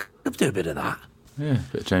a bit of that. Yeah,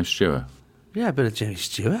 a bit of James Stewart. Yeah, a bit of James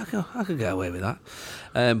Stewart. I could get away with that.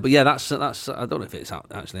 But yeah, that's. I don't know if it's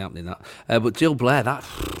actually happening. That. But Jill Blair,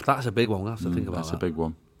 that's a big one. We'll have to think about that. That's a big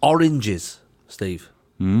one. Oranges, Steve.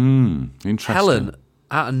 Interesting. Helen,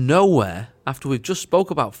 out of nowhere, after we've just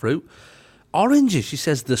spoke about fruit, oranges. She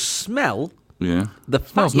says the smell. Yeah. The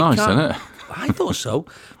smells nice, doesn't it? I thought so.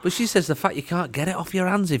 But she says the fact you can't get it off your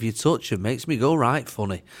hands if you touch them makes me go right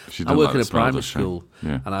funny. I work in a primary school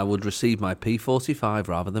and I would receive my P45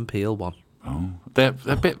 rather than PL1. Oh. They're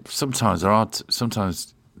a bit, sometimes they're hard,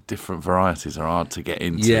 sometimes different varieties are hard to get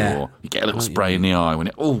into. Yeah. Or you get a little spray in the eye when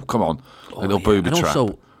come on, a little booby trap.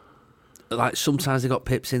 Also, like sometimes they got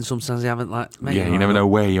pips in, sometimes they haven't. You never know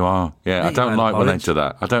where you are. Yeah, I don't like when they do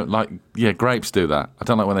that. I don't like. Yeah, grapes do that. I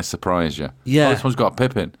don't like when they surprise you. Yeah, this one's got a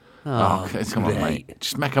pip in. Come on, mate.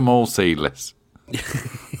 Just make them all seedless.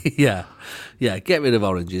 yeah. Get rid of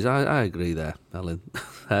oranges. I agree there, Ellen.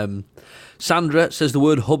 Sandra says the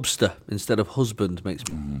word hubster instead of husband makes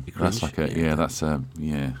me cringe. That's like that's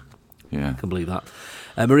yeah. I can believe that.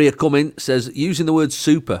 Maria Cumming says using the word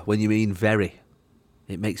super when you mean very.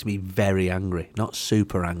 It makes me very angry, not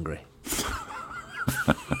super angry.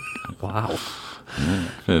 Wow.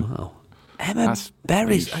 Yeah, wow. Emma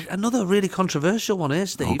Berry's another really controversial one here,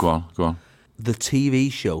 Steve. Oh, go on. The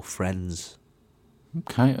TV show Friends.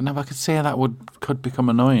 Okay, now I could see how that could become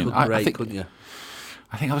annoying. I think, couldn't you?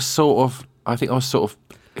 I think I was sort of.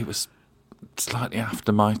 It was slightly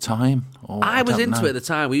after my time. I was into it at the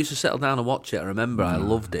time. We used to settle down and watch it. I remember I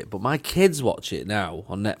loved it. But my kids watch it now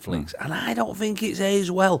on Netflix, and I don't think it's aged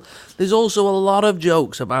well. There's also a lot of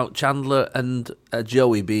jokes about Chandler and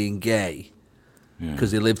Joey being gay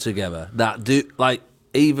because they live together. That do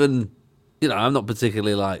even, I'm not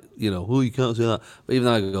particularly you can't say that. But even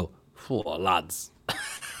though I go, lads.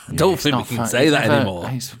 I don't think we can say that anymore.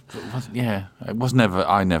 It was never.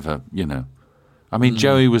 I never. I mean,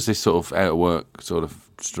 Joey was this sort of out of work, sort of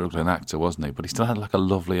struggling actor, wasn't he? But he still had like a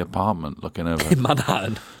lovely apartment looking over in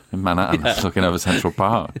Manhattan, looking over Central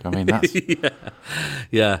Park. I mean, that's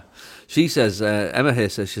yeah. She says, Emma here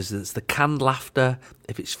says, it's the canned laughter.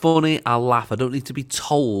 If it's funny, I'll laugh. I don't need to be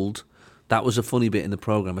told that was a funny bit in the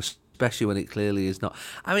programme, especially when it clearly is not.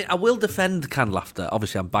 I mean, I will defend canned laughter.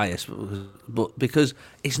 Obviously, I'm biased, but because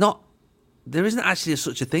it's not, there isn't actually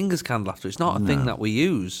such a thing as canned laughter. It's not a thing that we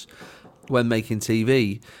use when making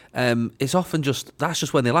TV. It's often that's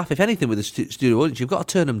just when they laugh. If anything, with the studio audience, you've got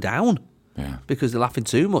to turn them down because they're laughing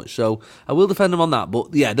too much. So I will defend them on that.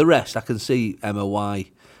 But yeah, the rest, I can see, Emma,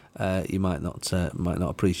 why you might not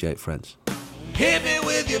appreciate Friends. Hit me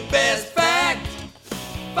with your best fact.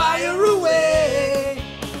 Fire away.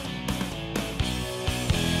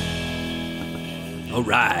 All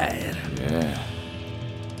right. Yeah.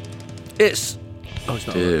 It's not.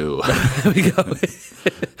 There we go.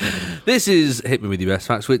 This is Hit Me With Your Best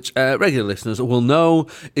Facts, which regular listeners will know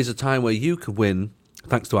is a time where you can win,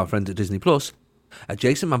 thanks to our friends at Disney Plus, a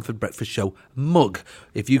Jason Manford Breakfast Show mug.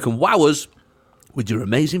 If you can wow us with your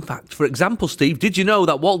amazing fact. For example, Steve, did you know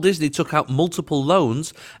that Walt Disney took out multiple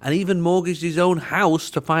loans and even mortgaged his own house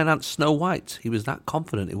to finance Snow White? He was that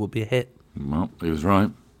confident it would be a hit. Well, he was right.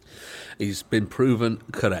 He's been proven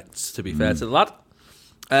correct, to be fair to the lad.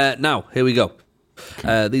 Now, here we go.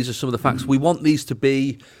 Okay. These are some of the facts. We want these to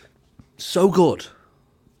be so good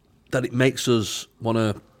that it makes us want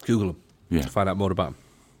to Google them to find out more about them.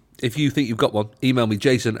 If you think you've got one, email me,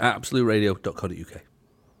 jason@absoluteradio.co.uk.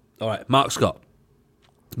 All right, Mark Scott.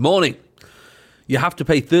 Morning. You have to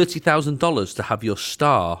pay $30,000 to have your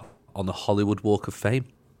star on the Hollywood Walk of Fame.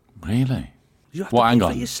 Really? You have to pay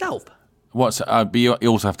for yourself. But you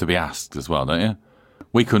also have to be asked as well, don't you?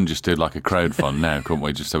 We couldn't just do like a crowdfund now, couldn't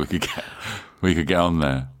we? Just so we could get on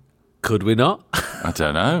there. Could we not? I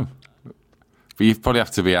don't know. But you probably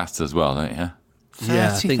have to be asked as well, don't you?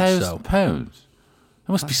 Yeah, I think so. £30,000. There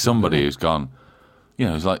must be somebody who's gone,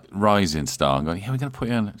 it's like rising star. I'm going, we're going to put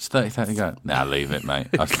you on. It's 30,000. Go, nah, leave it, mate.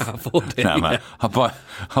 I can't afford it. Nah, mate.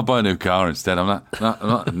 I'll buy a new car instead. I'm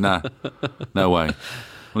not, nah, no way.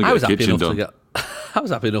 I was happy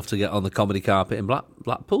enough to get on the comedy carpet in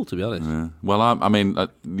Blackpool, to be honest. Yeah. Well, I mean,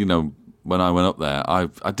 when I went up there, I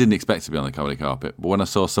didn't expect to be on the comedy carpet, but when I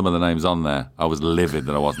saw some of the names on there, I was livid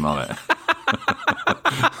that I wasn't on it.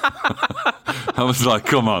 I was like,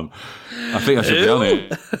 come on. I think I should be on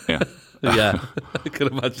it. Yeah. Yeah, I can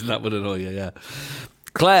imagine that would annoy you, yeah.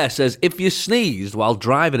 Claire says, if you sneezed while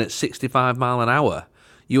driving at 65 mile an hour,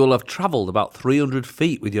 you will have travelled about 300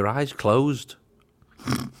 feet with your eyes closed.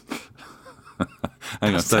 Hang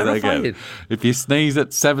on, say that again. If you sneeze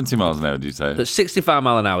at 70 miles an hour, did you say? At 65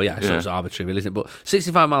 mile an hour, yeah, so it's arbitrary, really, isn't it? But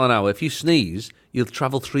 65 mile an hour, if you sneeze, you'll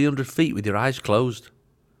travel 300 feet with your eyes closed.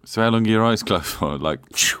 So how long are your eyes closed for? Like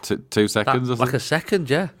 2 seconds or something? Like a second,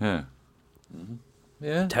 yeah. Yeah. Mm-hmm.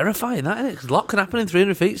 Yeah. Terrifying, that, isn't it? 'Cause a lot can happen in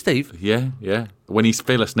 300 feet, Steve. Yeah. When you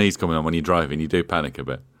feel a sneeze coming on when you're driving, you do panic a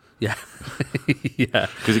bit. Yeah. Yeah.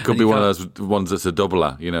 Because it could be one of those ones that's a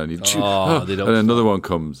doubler, and you and another one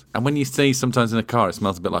comes. And when you sneeze sometimes in a car, it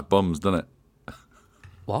smells a bit like bums, doesn't it?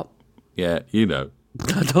 What? Yeah, you know.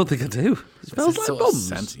 I don't think I do. It smells like bums.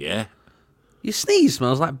 Sense, yeah. Your sneeze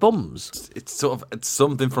smells like bums. It's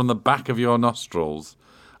something from the back of your nostrils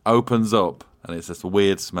opens up, and it's this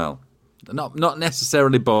weird smell. Not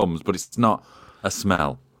necessarily bums, but it's not a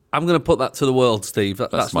smell. I'm going to put that to the world, Steve.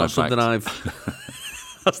 That's my not something fact.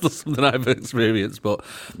 That's not something I've experienced, but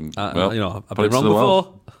I've been wrong before.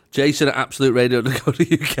 World. Jason at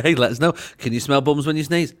absoluteradio.co.uk. Let us know. Can you smell bums when you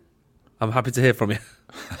sneeze? I'm happy to hear from you.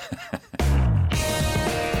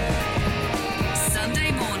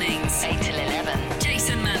 Sunday mornings, 8 till 11.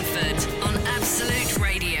 Jason Manford on Absolute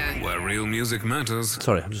Radio. Where real music matters.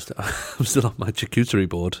 Sorry, I'm still on my charcuterie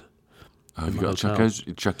board. Oh, have you got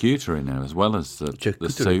charcuterie now, as well as the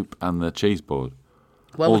soup and the cheese board?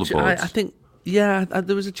 Well, all the boards. I think,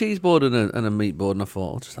 there was a cheese board and a meat board, and I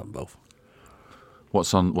thought I'll just have them both.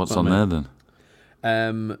 What's on there then?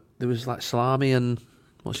 There was like salami and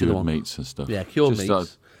what's the other one? Meats and stuff. Yeah, cured just meats. Like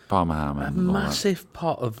Parma ham and a all massive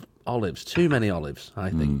pot of olives. Too many olives, I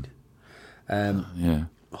think. Yeah.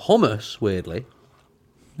 Hummus, weirdly.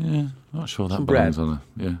 Yeah, not sure that Some belongs bread. on a...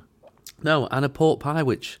 Yeah. No, and a pork pie,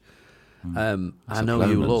 which I know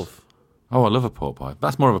you love. Oh, I love a pork pie.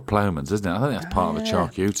 That's more of a ploughman's, isn't it? I think that's part of a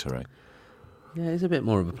charcuterie. Yeah, it's a bit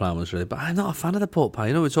more of a ploughman's, really. But I'm not a fan of the pork pie.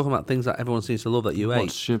 You know, we're talking about things that everyone seems to love that you ate.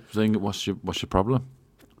 What's your thing? What's your problem?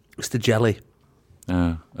 It's the jelly.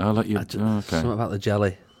 I'll let you... okay. Something about the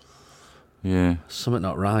jelly. Yeah. Something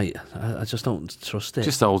not right. I just don't trust it.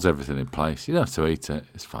 Just holds everything in place. You don't have to eat it.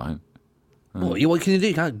 It's fine. What can you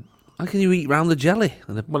do? How can you eat round the jelly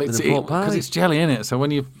and the pork pie? Because it's jelly, in it. So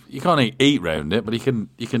when you can't eat round it, but you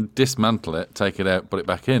can dismantle it, take it out, put it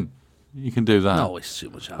back in. You can do that. No, it's too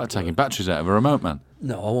much. Like taking batteries out of a remote, man.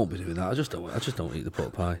 No, I won't be doing that. I just don't eat the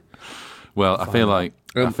pork pie. Well, I feel like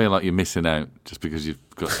you're missing out just because you've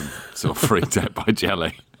got some sort of freaked out by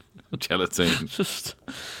jelly, gelatine.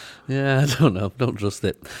 Yeah, I don't know. Don't trust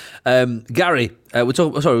it. Gary, we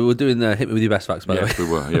were doing Hit Me With Your Best Facts, by the way. Yes, we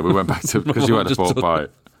were. Yeah, we went back to because you had a pork pie.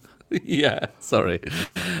 Yeah, sorry.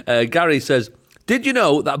 Gary says, did you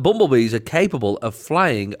know that bumblebees are capable of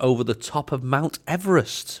flying over the top of Mount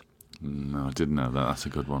Everest? No, I didn't know that. That's a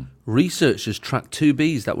good one. Researchers tracked 2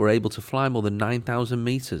 bees that were able to fly more than 9,000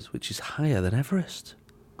 metres, which is higher than Everest.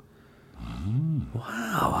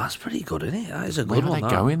 Wow, that's pretty good, isn't it? That is a good one. Where are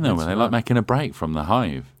they going, though? Are they like making a break from the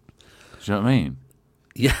hive? Do you know what I mean?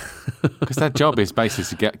 Yeah. Because their job is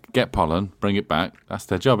basically to get pollen, bring it back. That's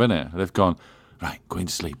their job, isn't it? They've gone, right, going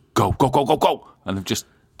to sleep. Go. And they've just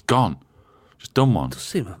gone. Just done one.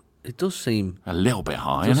 It does seem... a little bit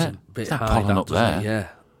high, isn't it? Bit that high, pollen up there. Yeah.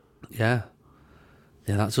 Yeah,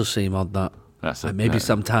 that does seem odd, that. That's it. Maybe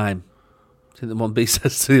some time. I think the one bee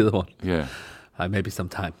says to the other one. Yeah. Maybe some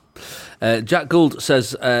time. Jack Gould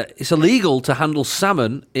says, it's illegal to handle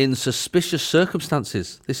salmon in suspicious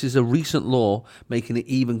circumstances. This is a recent law making it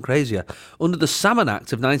even crazier. Under the Salmon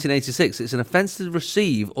Act of 1986, it's an offence to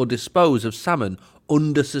receive or dispose of salmon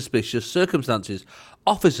under suspicious circumstances.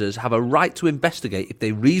 Officers have a right to investigate if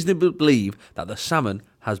they reasonably believe that the salmon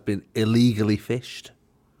has been illegally fished.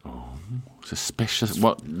 Oh, suspicious.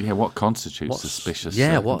 What constitutes suspicious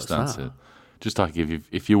circumstances? What's that? Just like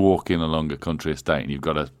if you walk in along a country estate and you've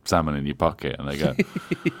got a salmon in your pocket and they go,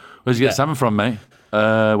 where'd you get salmon from, mate?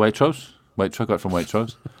 Waitrose. Got it from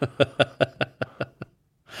Waitrose.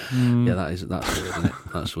 Yeah, that's weird, isn't it?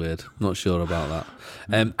 That's weird. Not sure about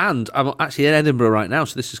that. And I'm actually in Edinburgh right now,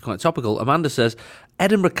 so this is quite topical. Amanda says,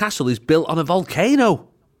 Edinburgh Castle is built on a volcano.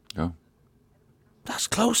 Oh. That's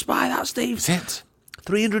close by, that, Steve. Is it?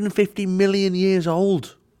 350 million years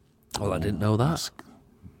old. Well, I didn't know that.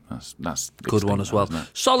 That's good one as well.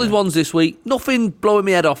 Solid ones this week. Nothing blowing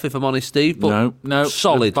my head off, if I'm honest, Steve. But no.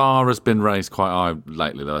 Solid. The bar has been raised quite high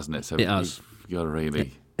lately, though, hasn't it? So it has. You got to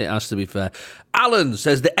really. It has to be fair. Alan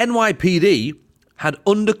says the NYPD had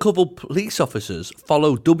undercover police officers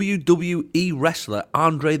follow WWE wrestler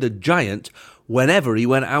Andre the Giant whenever he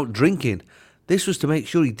went out drinking. This was to make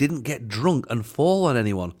sure he didn't get drunk and fall on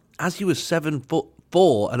anyone, as he was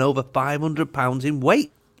 7'4" and over 500 pounds in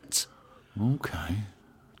weight. Okay.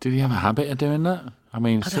 Did he have a habit of doing that? I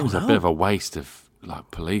mean, it seems a bit of a waste of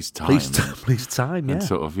police time. Police time, yeah. And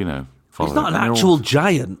sort of, he's not an actual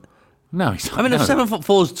giant. No, he's not. I mean, if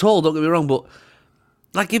 7'4" is tall, don't get me wrong, but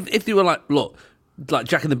like if they were like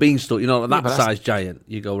Jack and the Beanstalk, that size giant,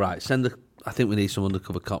 you go, right, I think we need some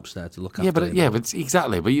undercover cops there to look after him. But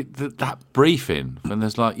exactly. But that briefing, when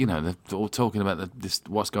there's they're all talking about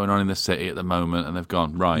what's going on in the city at the moment, and they've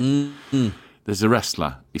gone, right, there's a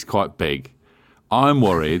wrestler, he's quite big. I'm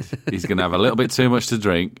worried he's going to have a little bit too much to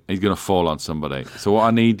drink. He's going to fall on somebody. So what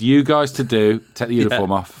I need you guys to do, take the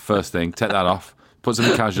uniform off first thing, take that off, put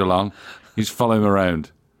something casual on, you just follow him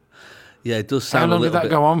around. Yeah, it does sound How long did that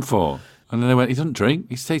go on for? And then they went, he doesn't drink,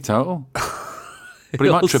 he's teetotal. But he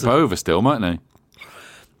might trip over still, mightn't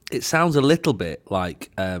he? It sounds a little bit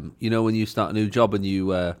like, when you start a new job and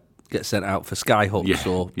you get sent out for skyhooks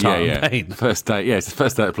or tartan pain. First day, it's the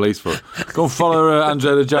first day at police force. Go and follow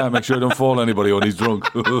Andre the Giant, make sure he don't fall on anybody when he's drunk.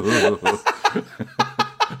 Can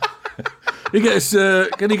you get us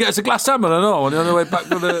a glass salmon or not on the way back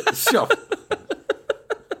to the shop?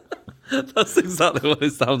 That's exactly what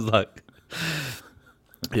it sounds like.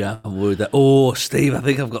 Yeah, I'm worried that... Oh, Steve, I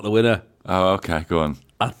think I've got the winner. Oh, okay, go on.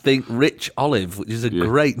 I think Rich Olive, which is a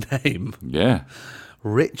great name. Yeah.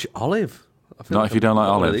 Rich Olive. Not if you don't like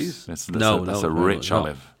olives. That's a rich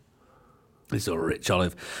olive. It's a rich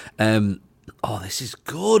olive. This is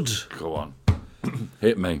good. Go on.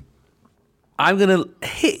 Hit me. I'm going to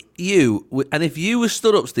hit you. And if you were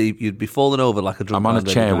stood up, Steve, you'd be falling over like a drunk. I'm on a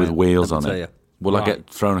chair with wheels on it. Will I get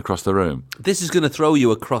thrown across the room? This is going to throw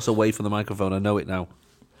you across away from the microphone. I know it now.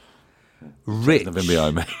 Rich. Nothing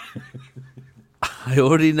behind me. I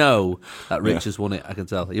already know that Rich has won it. I can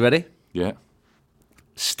tell. Are you ready? Yeah.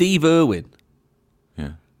 Steve Irwin.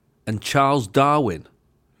 Yeah. And Charles Darwin.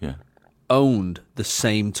 Yeah. Owned the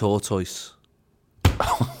same tortoise.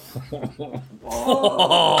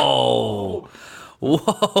 Whoa!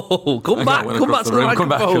 Come back to the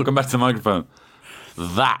microphone. Come back to the microphone.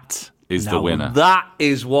 That is the winner. That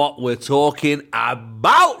is what we're talking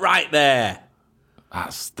about right there.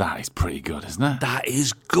 That is pretty good, isn't it? That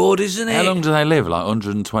is good, isn't it? How long do they live? Like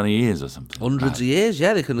 120 years or something? Hundreds of years,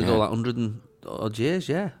 yeah. They can go like 100 and odd years,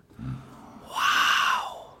 yeah.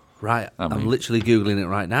 Wow. Right, I'm literally Googling it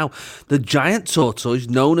right now. The giant tortoise,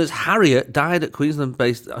 known as Harriet, died at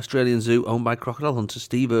Queensland-based Australian zoo owned by crocodile hunter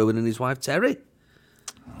Steve Irwin and his wife Terry.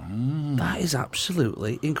 That is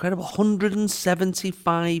absolutely incredible.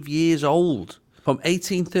 175 years old. From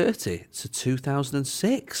 1830 to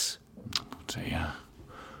 2006. Dear.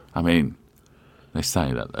 I mean, they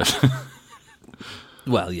say that though.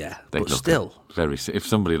 Well, yeah, but still. If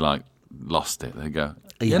somebody lost it, they go,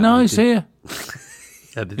 it's here.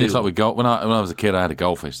 Yeah, it's like when I was a kid, I had a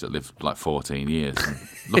goldfish that lived 14 years. And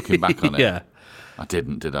looking back on it, I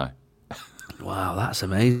didn't, did I? Wow, that's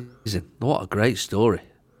amazing. What a great story.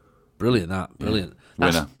 Brilliant, brilliant.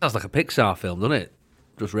 Winner. That's like a Pixar film, doesn't it?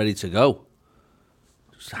 Just ready to go.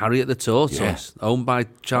 Just Harriet the Tortoise, owned by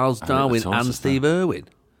Charles Darwin and Steve Irwin.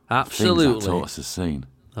 Absolutely. That tortoise has seen.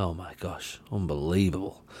 Oh my gosh,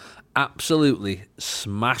 unbelievable. Absolutely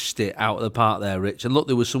smashed it out of the park there, Rich. And look,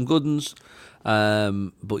 there was some good ones.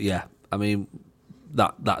 But yeah, I mean,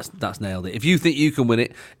 that's nailed it. If you think you can win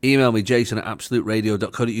it, email me,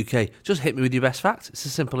 jason@absoluteradio.co.uk. Just hit me with your best facts. It's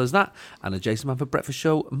as simple as that. And a Jason Manford Breakfast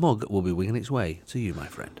Show mug will be winging its way to you, my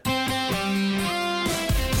friend.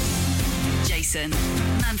 Jason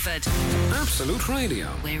Manford. Absolute Radio.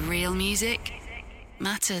 Where real music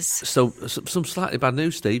matters. So, some slightly bad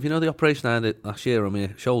news, Steve. You know the operation I had last year on my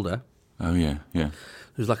shoulder? Oh, yeah. There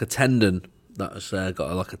was like a tendon that has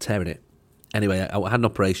got like a tear in it. Anyway, I had an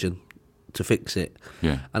operation to fix it.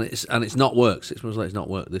 Yeah. And it's not worked. 6 months later, it's not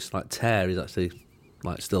worked. This tear is actually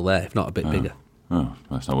still there, if not a bit bigger. Oh,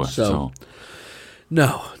 that's not worked at all.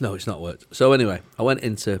 No, it's not worked. So anyway, I went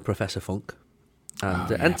into Professor Funk.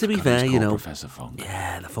 And to be fair, Professor Funk.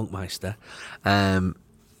 Yeah, the Funkmeister. And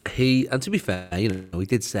to be fair, he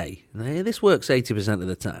did say, hey, this works 80% of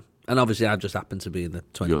the time. And obviously, I just happened to be in the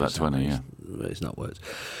 20%. You're that 20, yeah. It's not worked.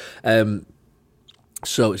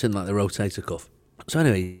 So it's in the rotator cuff. So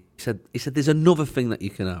anyway, he said, there's another thing that you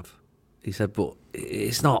can have. He said, but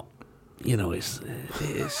it's not. You know, it's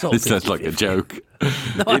sort of. It sounds like a joke.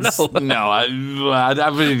 No, I know. No, I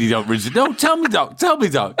really don't. No, tell me, Doc. Tell me,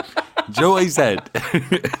 Doc. Do you know what he said?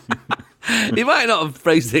 He might not have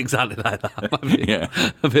phrased it exactly like that. Yeah.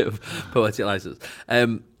 A bit of poetic license.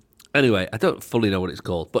 Anyway, I don't fully know what it's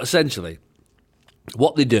called, but essentially,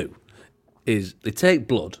 what they do is they take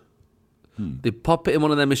blood, they pop it in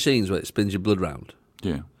one of their machines where it spins your blood round.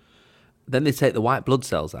 Yeah. Then they take the white blood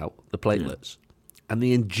cells out, the platelets, and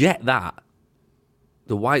they inject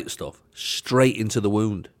the white stuff, straight into the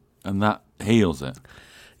wound. And that heals it.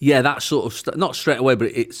 Yeah, that sort of not straight away, but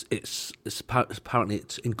it's apparently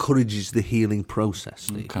it encourages the healing process.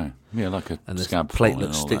 Steve. Okay, yeah, like a and scab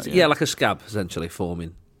platelet sticks. That, yeah, like a scab essentially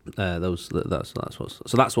forming.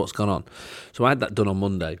 That's what's gone on. So I had that done on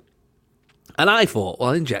Monday, and I thought,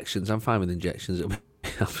 well, injections. I'm fine with injections. It'll be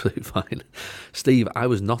absolutely fine. Steve, I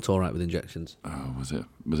was not all right with injections. Oh, was it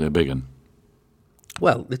a big one?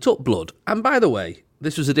 Well, they took blood, and by the way,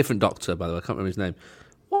 this was a different doctor. By the way, I can't remember his name.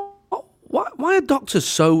 Why are doctors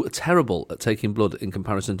so terrible at taking blood in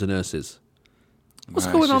comparison to nurses? What's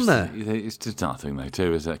going on there? It's just nothing they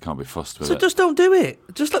do, is it? Can't be fussed with So it. just don't do it.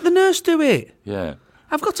 Just let the nurse do it. Yeah.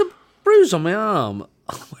 I've got a bruise on my arm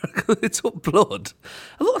where they took blood.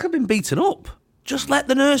 I look like I've been beaten up. Just let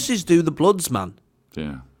the nurses do the bloods, man.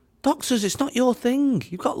 Yeah. Doctors, it's not your thing.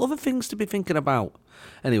 You've got other things to be thinking about.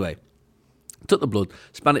 Anyway, took the blood,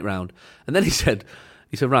 span it round, and then he said,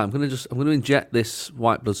 right, I'm going to inject this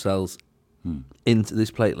white blood cells into these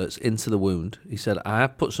platelets into the wound. He said, I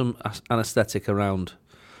have put some anaesthetic around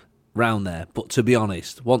there, but to be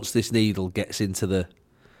honest, once this needle gets into the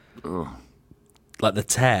like the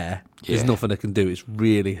tear, there's nothing I can do. It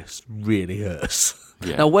really hurts.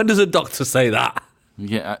 Yeah. Now, when does a doctor say that?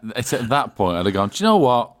 Yeah, it's at that point I'd have gone, do you know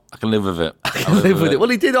what? I can live with it. I can live with it. Well,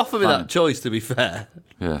 he did offer me that choice, to be fair.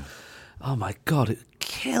 Yeah. Oh, my God, it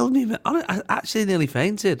killed me, man. I actually nearly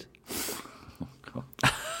fainted. Oh, God.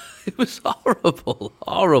 It was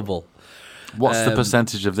horrible. What's the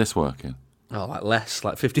percentage of this working? Oh, like less,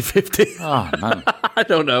 like 50-50. Oh, no. I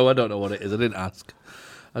don't know what it is. I didn't ask.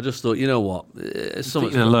 I just thought, you know what? You're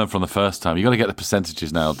going to learn from the first time. You've got to get the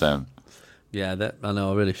percentages nailed down. Yeah, I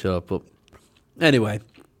know, I really should. But anyway,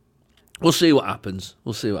 we'll see what happens.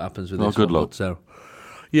 With this. Good luck. So,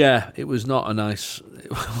 yeah, it wasn't a nice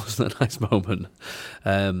moment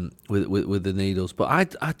with the needles. But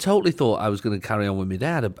I totally thought I was going to carry on with my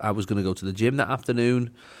dad. I was going to go to the gym that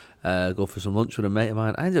afternoon, go for some lunch with a mate of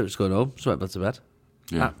mine. I ended up just going home, just went back to bed.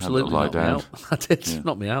 Yeah, absolutely lie knocked me down. out. I did,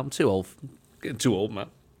 knocked me out. I'm too old. Getting too old, man.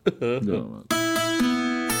 No.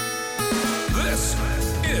 This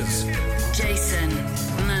is Jason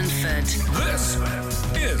Manford. This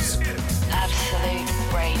is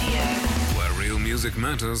Absolute Radio. where real music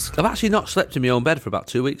matters. I've actually not slept in my own bed for about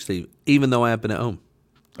 2 weeks, Steve, even though I have been at home.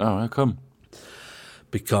 Oh, how come?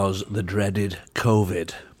 Because the dreaded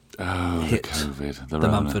COVID hit the the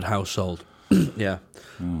Rona. Manford household. Yeah.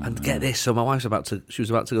 And get this, so my wife's she was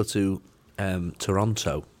about to go to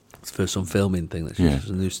Toronto for some filming thing that she's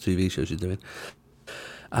a new TV show she's doing.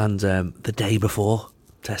 And the day before,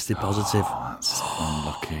 tested positive. That's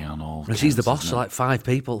unlucky on all. And she's the boss, so like five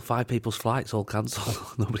people's flights all cancelled.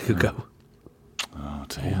 Nobody could go. Oh,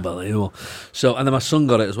 dear. Unbelievable. So, and then my son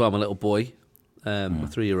got it as well, my little boy, my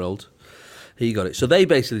 3-year-old. He got it. So they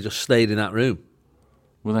basically just stayed in that room.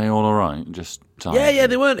 Were they all right? Just tired? Yeah,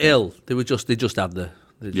 they weren't ill. They just had the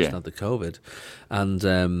COVID, and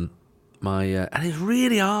and it's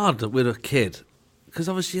really hard with a kid because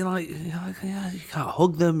obviously you can't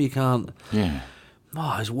hug them, you can't. Yeah.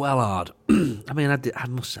 Oh, it's well hard. I mean, I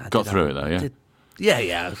Got through it though, yeah.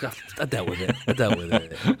 Yeah. I dealt with it.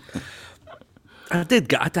 I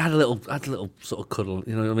had a little sort of cuddle.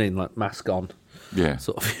 You know what I mean, like mask on. Yeah.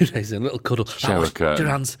 Sort of a few days in, a little cuddle. Shower curtain.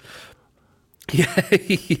 Your hands. Yeah,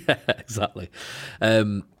 exactly.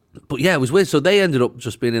 But yeah, it was weird. So they ended up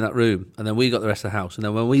just being in that room, and then we got the rest of the house. And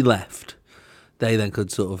then when we left, they then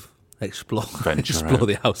could sort of explore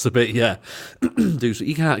the house a bit. Yeah,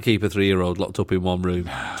 you can't keep a 3-year-old locked up in one room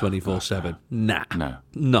 24/7. Nah, no,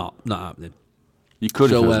 not happening. You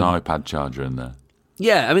could if there was an iPad charger in there.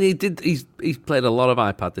 Yeah, I mean he did. He's played a lot of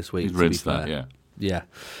iPad this week. He's rinsed that. Yeah.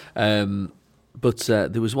 But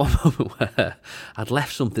there was one moment where I'd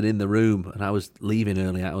left something in the room and I was leaving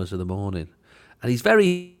early hours of the morning. And he's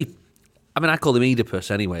very... I mean, I call him Oedipus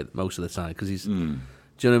anyway most of the time because he's... Do you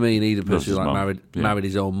know what I mean? Oedipus who married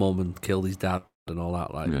his own mum and killed his dad and all that.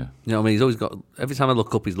 You know what I mean? He's always got... Every time I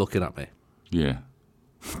look up, he's looking at me. Yeah.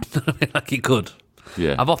 Like he could.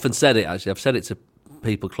 Yeah. I've often said it, actually. I've said it to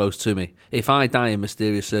people close to me. If I die in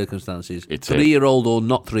mysterious circumstances, 3-year-old or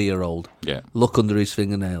not 3-year-old, look under his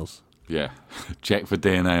fingernails. Yeah. Check for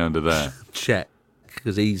DNA under there. Check,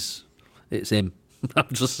 because it's him. I'm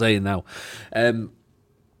just saying now.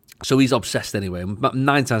 So he's obsessed anyway. 9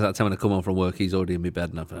 times out of 10 when I come home from work, he's already in my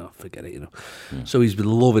bed, and I thought, forget it, Yeah. So he's been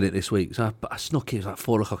loving it this week. So I snuck in. It was like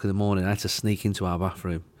 4 o'clock in the morning. I had to sneak into our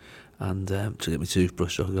bathroom and to get my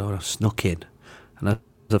toothbrush. So I snuck in, and I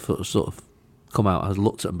sort of come out. I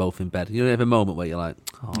looked at them both in bed. You have a moment where you're like,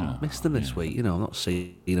 I missed them this week. I'm not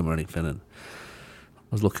seeing them or anything. And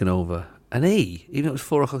I was looking over, and even though it was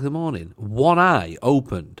 4 o'clock in the morning, one eye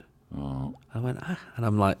opened. Oh. I went, and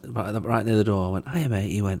I'm like, right near the door, I went, hiya, mate.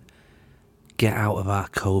 He went, get out of our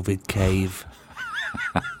COVID cave.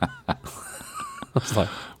 I was like,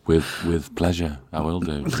 with pleasure, I will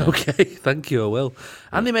do. Okay, thank you, I will.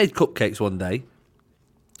 And they made cupcakes one day.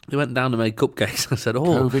 They went down and made cupcakes. I said,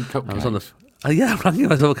 COVID cupcakes? I was on the... yeah, I rang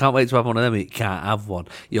him. I said, I can't wait to have one of them. You can't have one.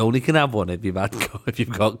 You only can have one if you've got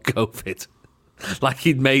COVID. Like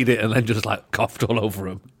he'd made it and then just like coughed all over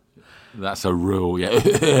him. That's a rule, yeah.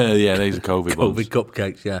 Yeah, these are COVID ones. COVID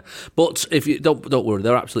cupcakes, yeah. But if you don't worry,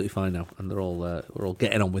 they're absolutely fine now, and they're all we're all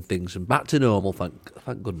getting on with things and back to normal.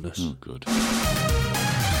 Thank goodness. Oh, good.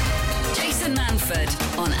 Jason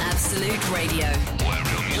Manford on Absolute Radio. Where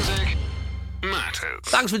real music matters.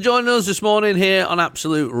 Thanks for joining us this morning here on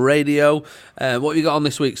Absolute Radio. What have you got on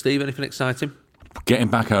this week, Steve? Anything exciting? Getting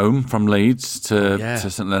back home from Leeds to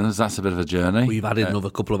St Leonard's, that's a bit of a journey. Well, you've added another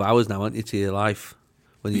couple of hours now, haven't you, to your life?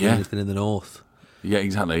 When you're doing anything in the north. Yeah,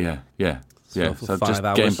 exactly, yeah. So just 5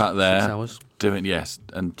 hours, getting back there, 6 hours.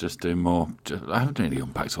 and just doing more. I haven't really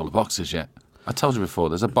unpacked all the boxes yet. I told you before,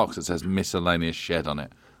 there's a box that says miscellaneous shed on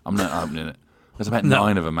it. I'm not opening it. There's about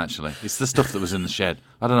 9 of them, actually. It's the stuff that was in the shed.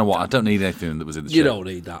 I don't know what. I don't need anything that was in the shed. You don't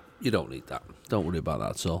need that. Don't worry about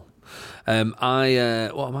that at all. What am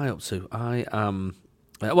I up to? I am...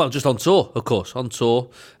 just on tour, of course. On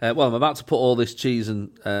tour. I'm about to put all this cheese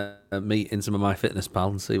and meat into my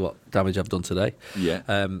MyFitnessPal and see what damage I've done today. Yeah.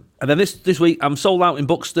 And then this week, I'm sold out in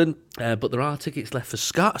Buxton, but there are tickets left for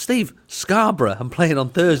Scarborough. I'm playing on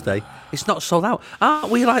Thursday. It's not sold out. Aren't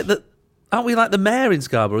we like the mayor in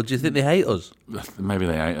Scarborough? Or do you think they hate us? Maybe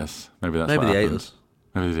they hate us. Maybe that's Maybe what they happened. hate us.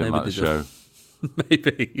 Maybe they didn't like the show.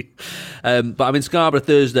 Maybe. But I'm in Scarborough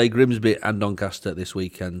Thursday, Grimsby and Doncaster this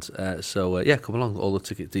weekend. So come along. All the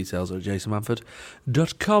ticket details are at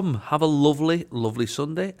jasonmanford.com. Have a lovely, lovely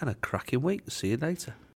Sunday and a cracking week. See you later.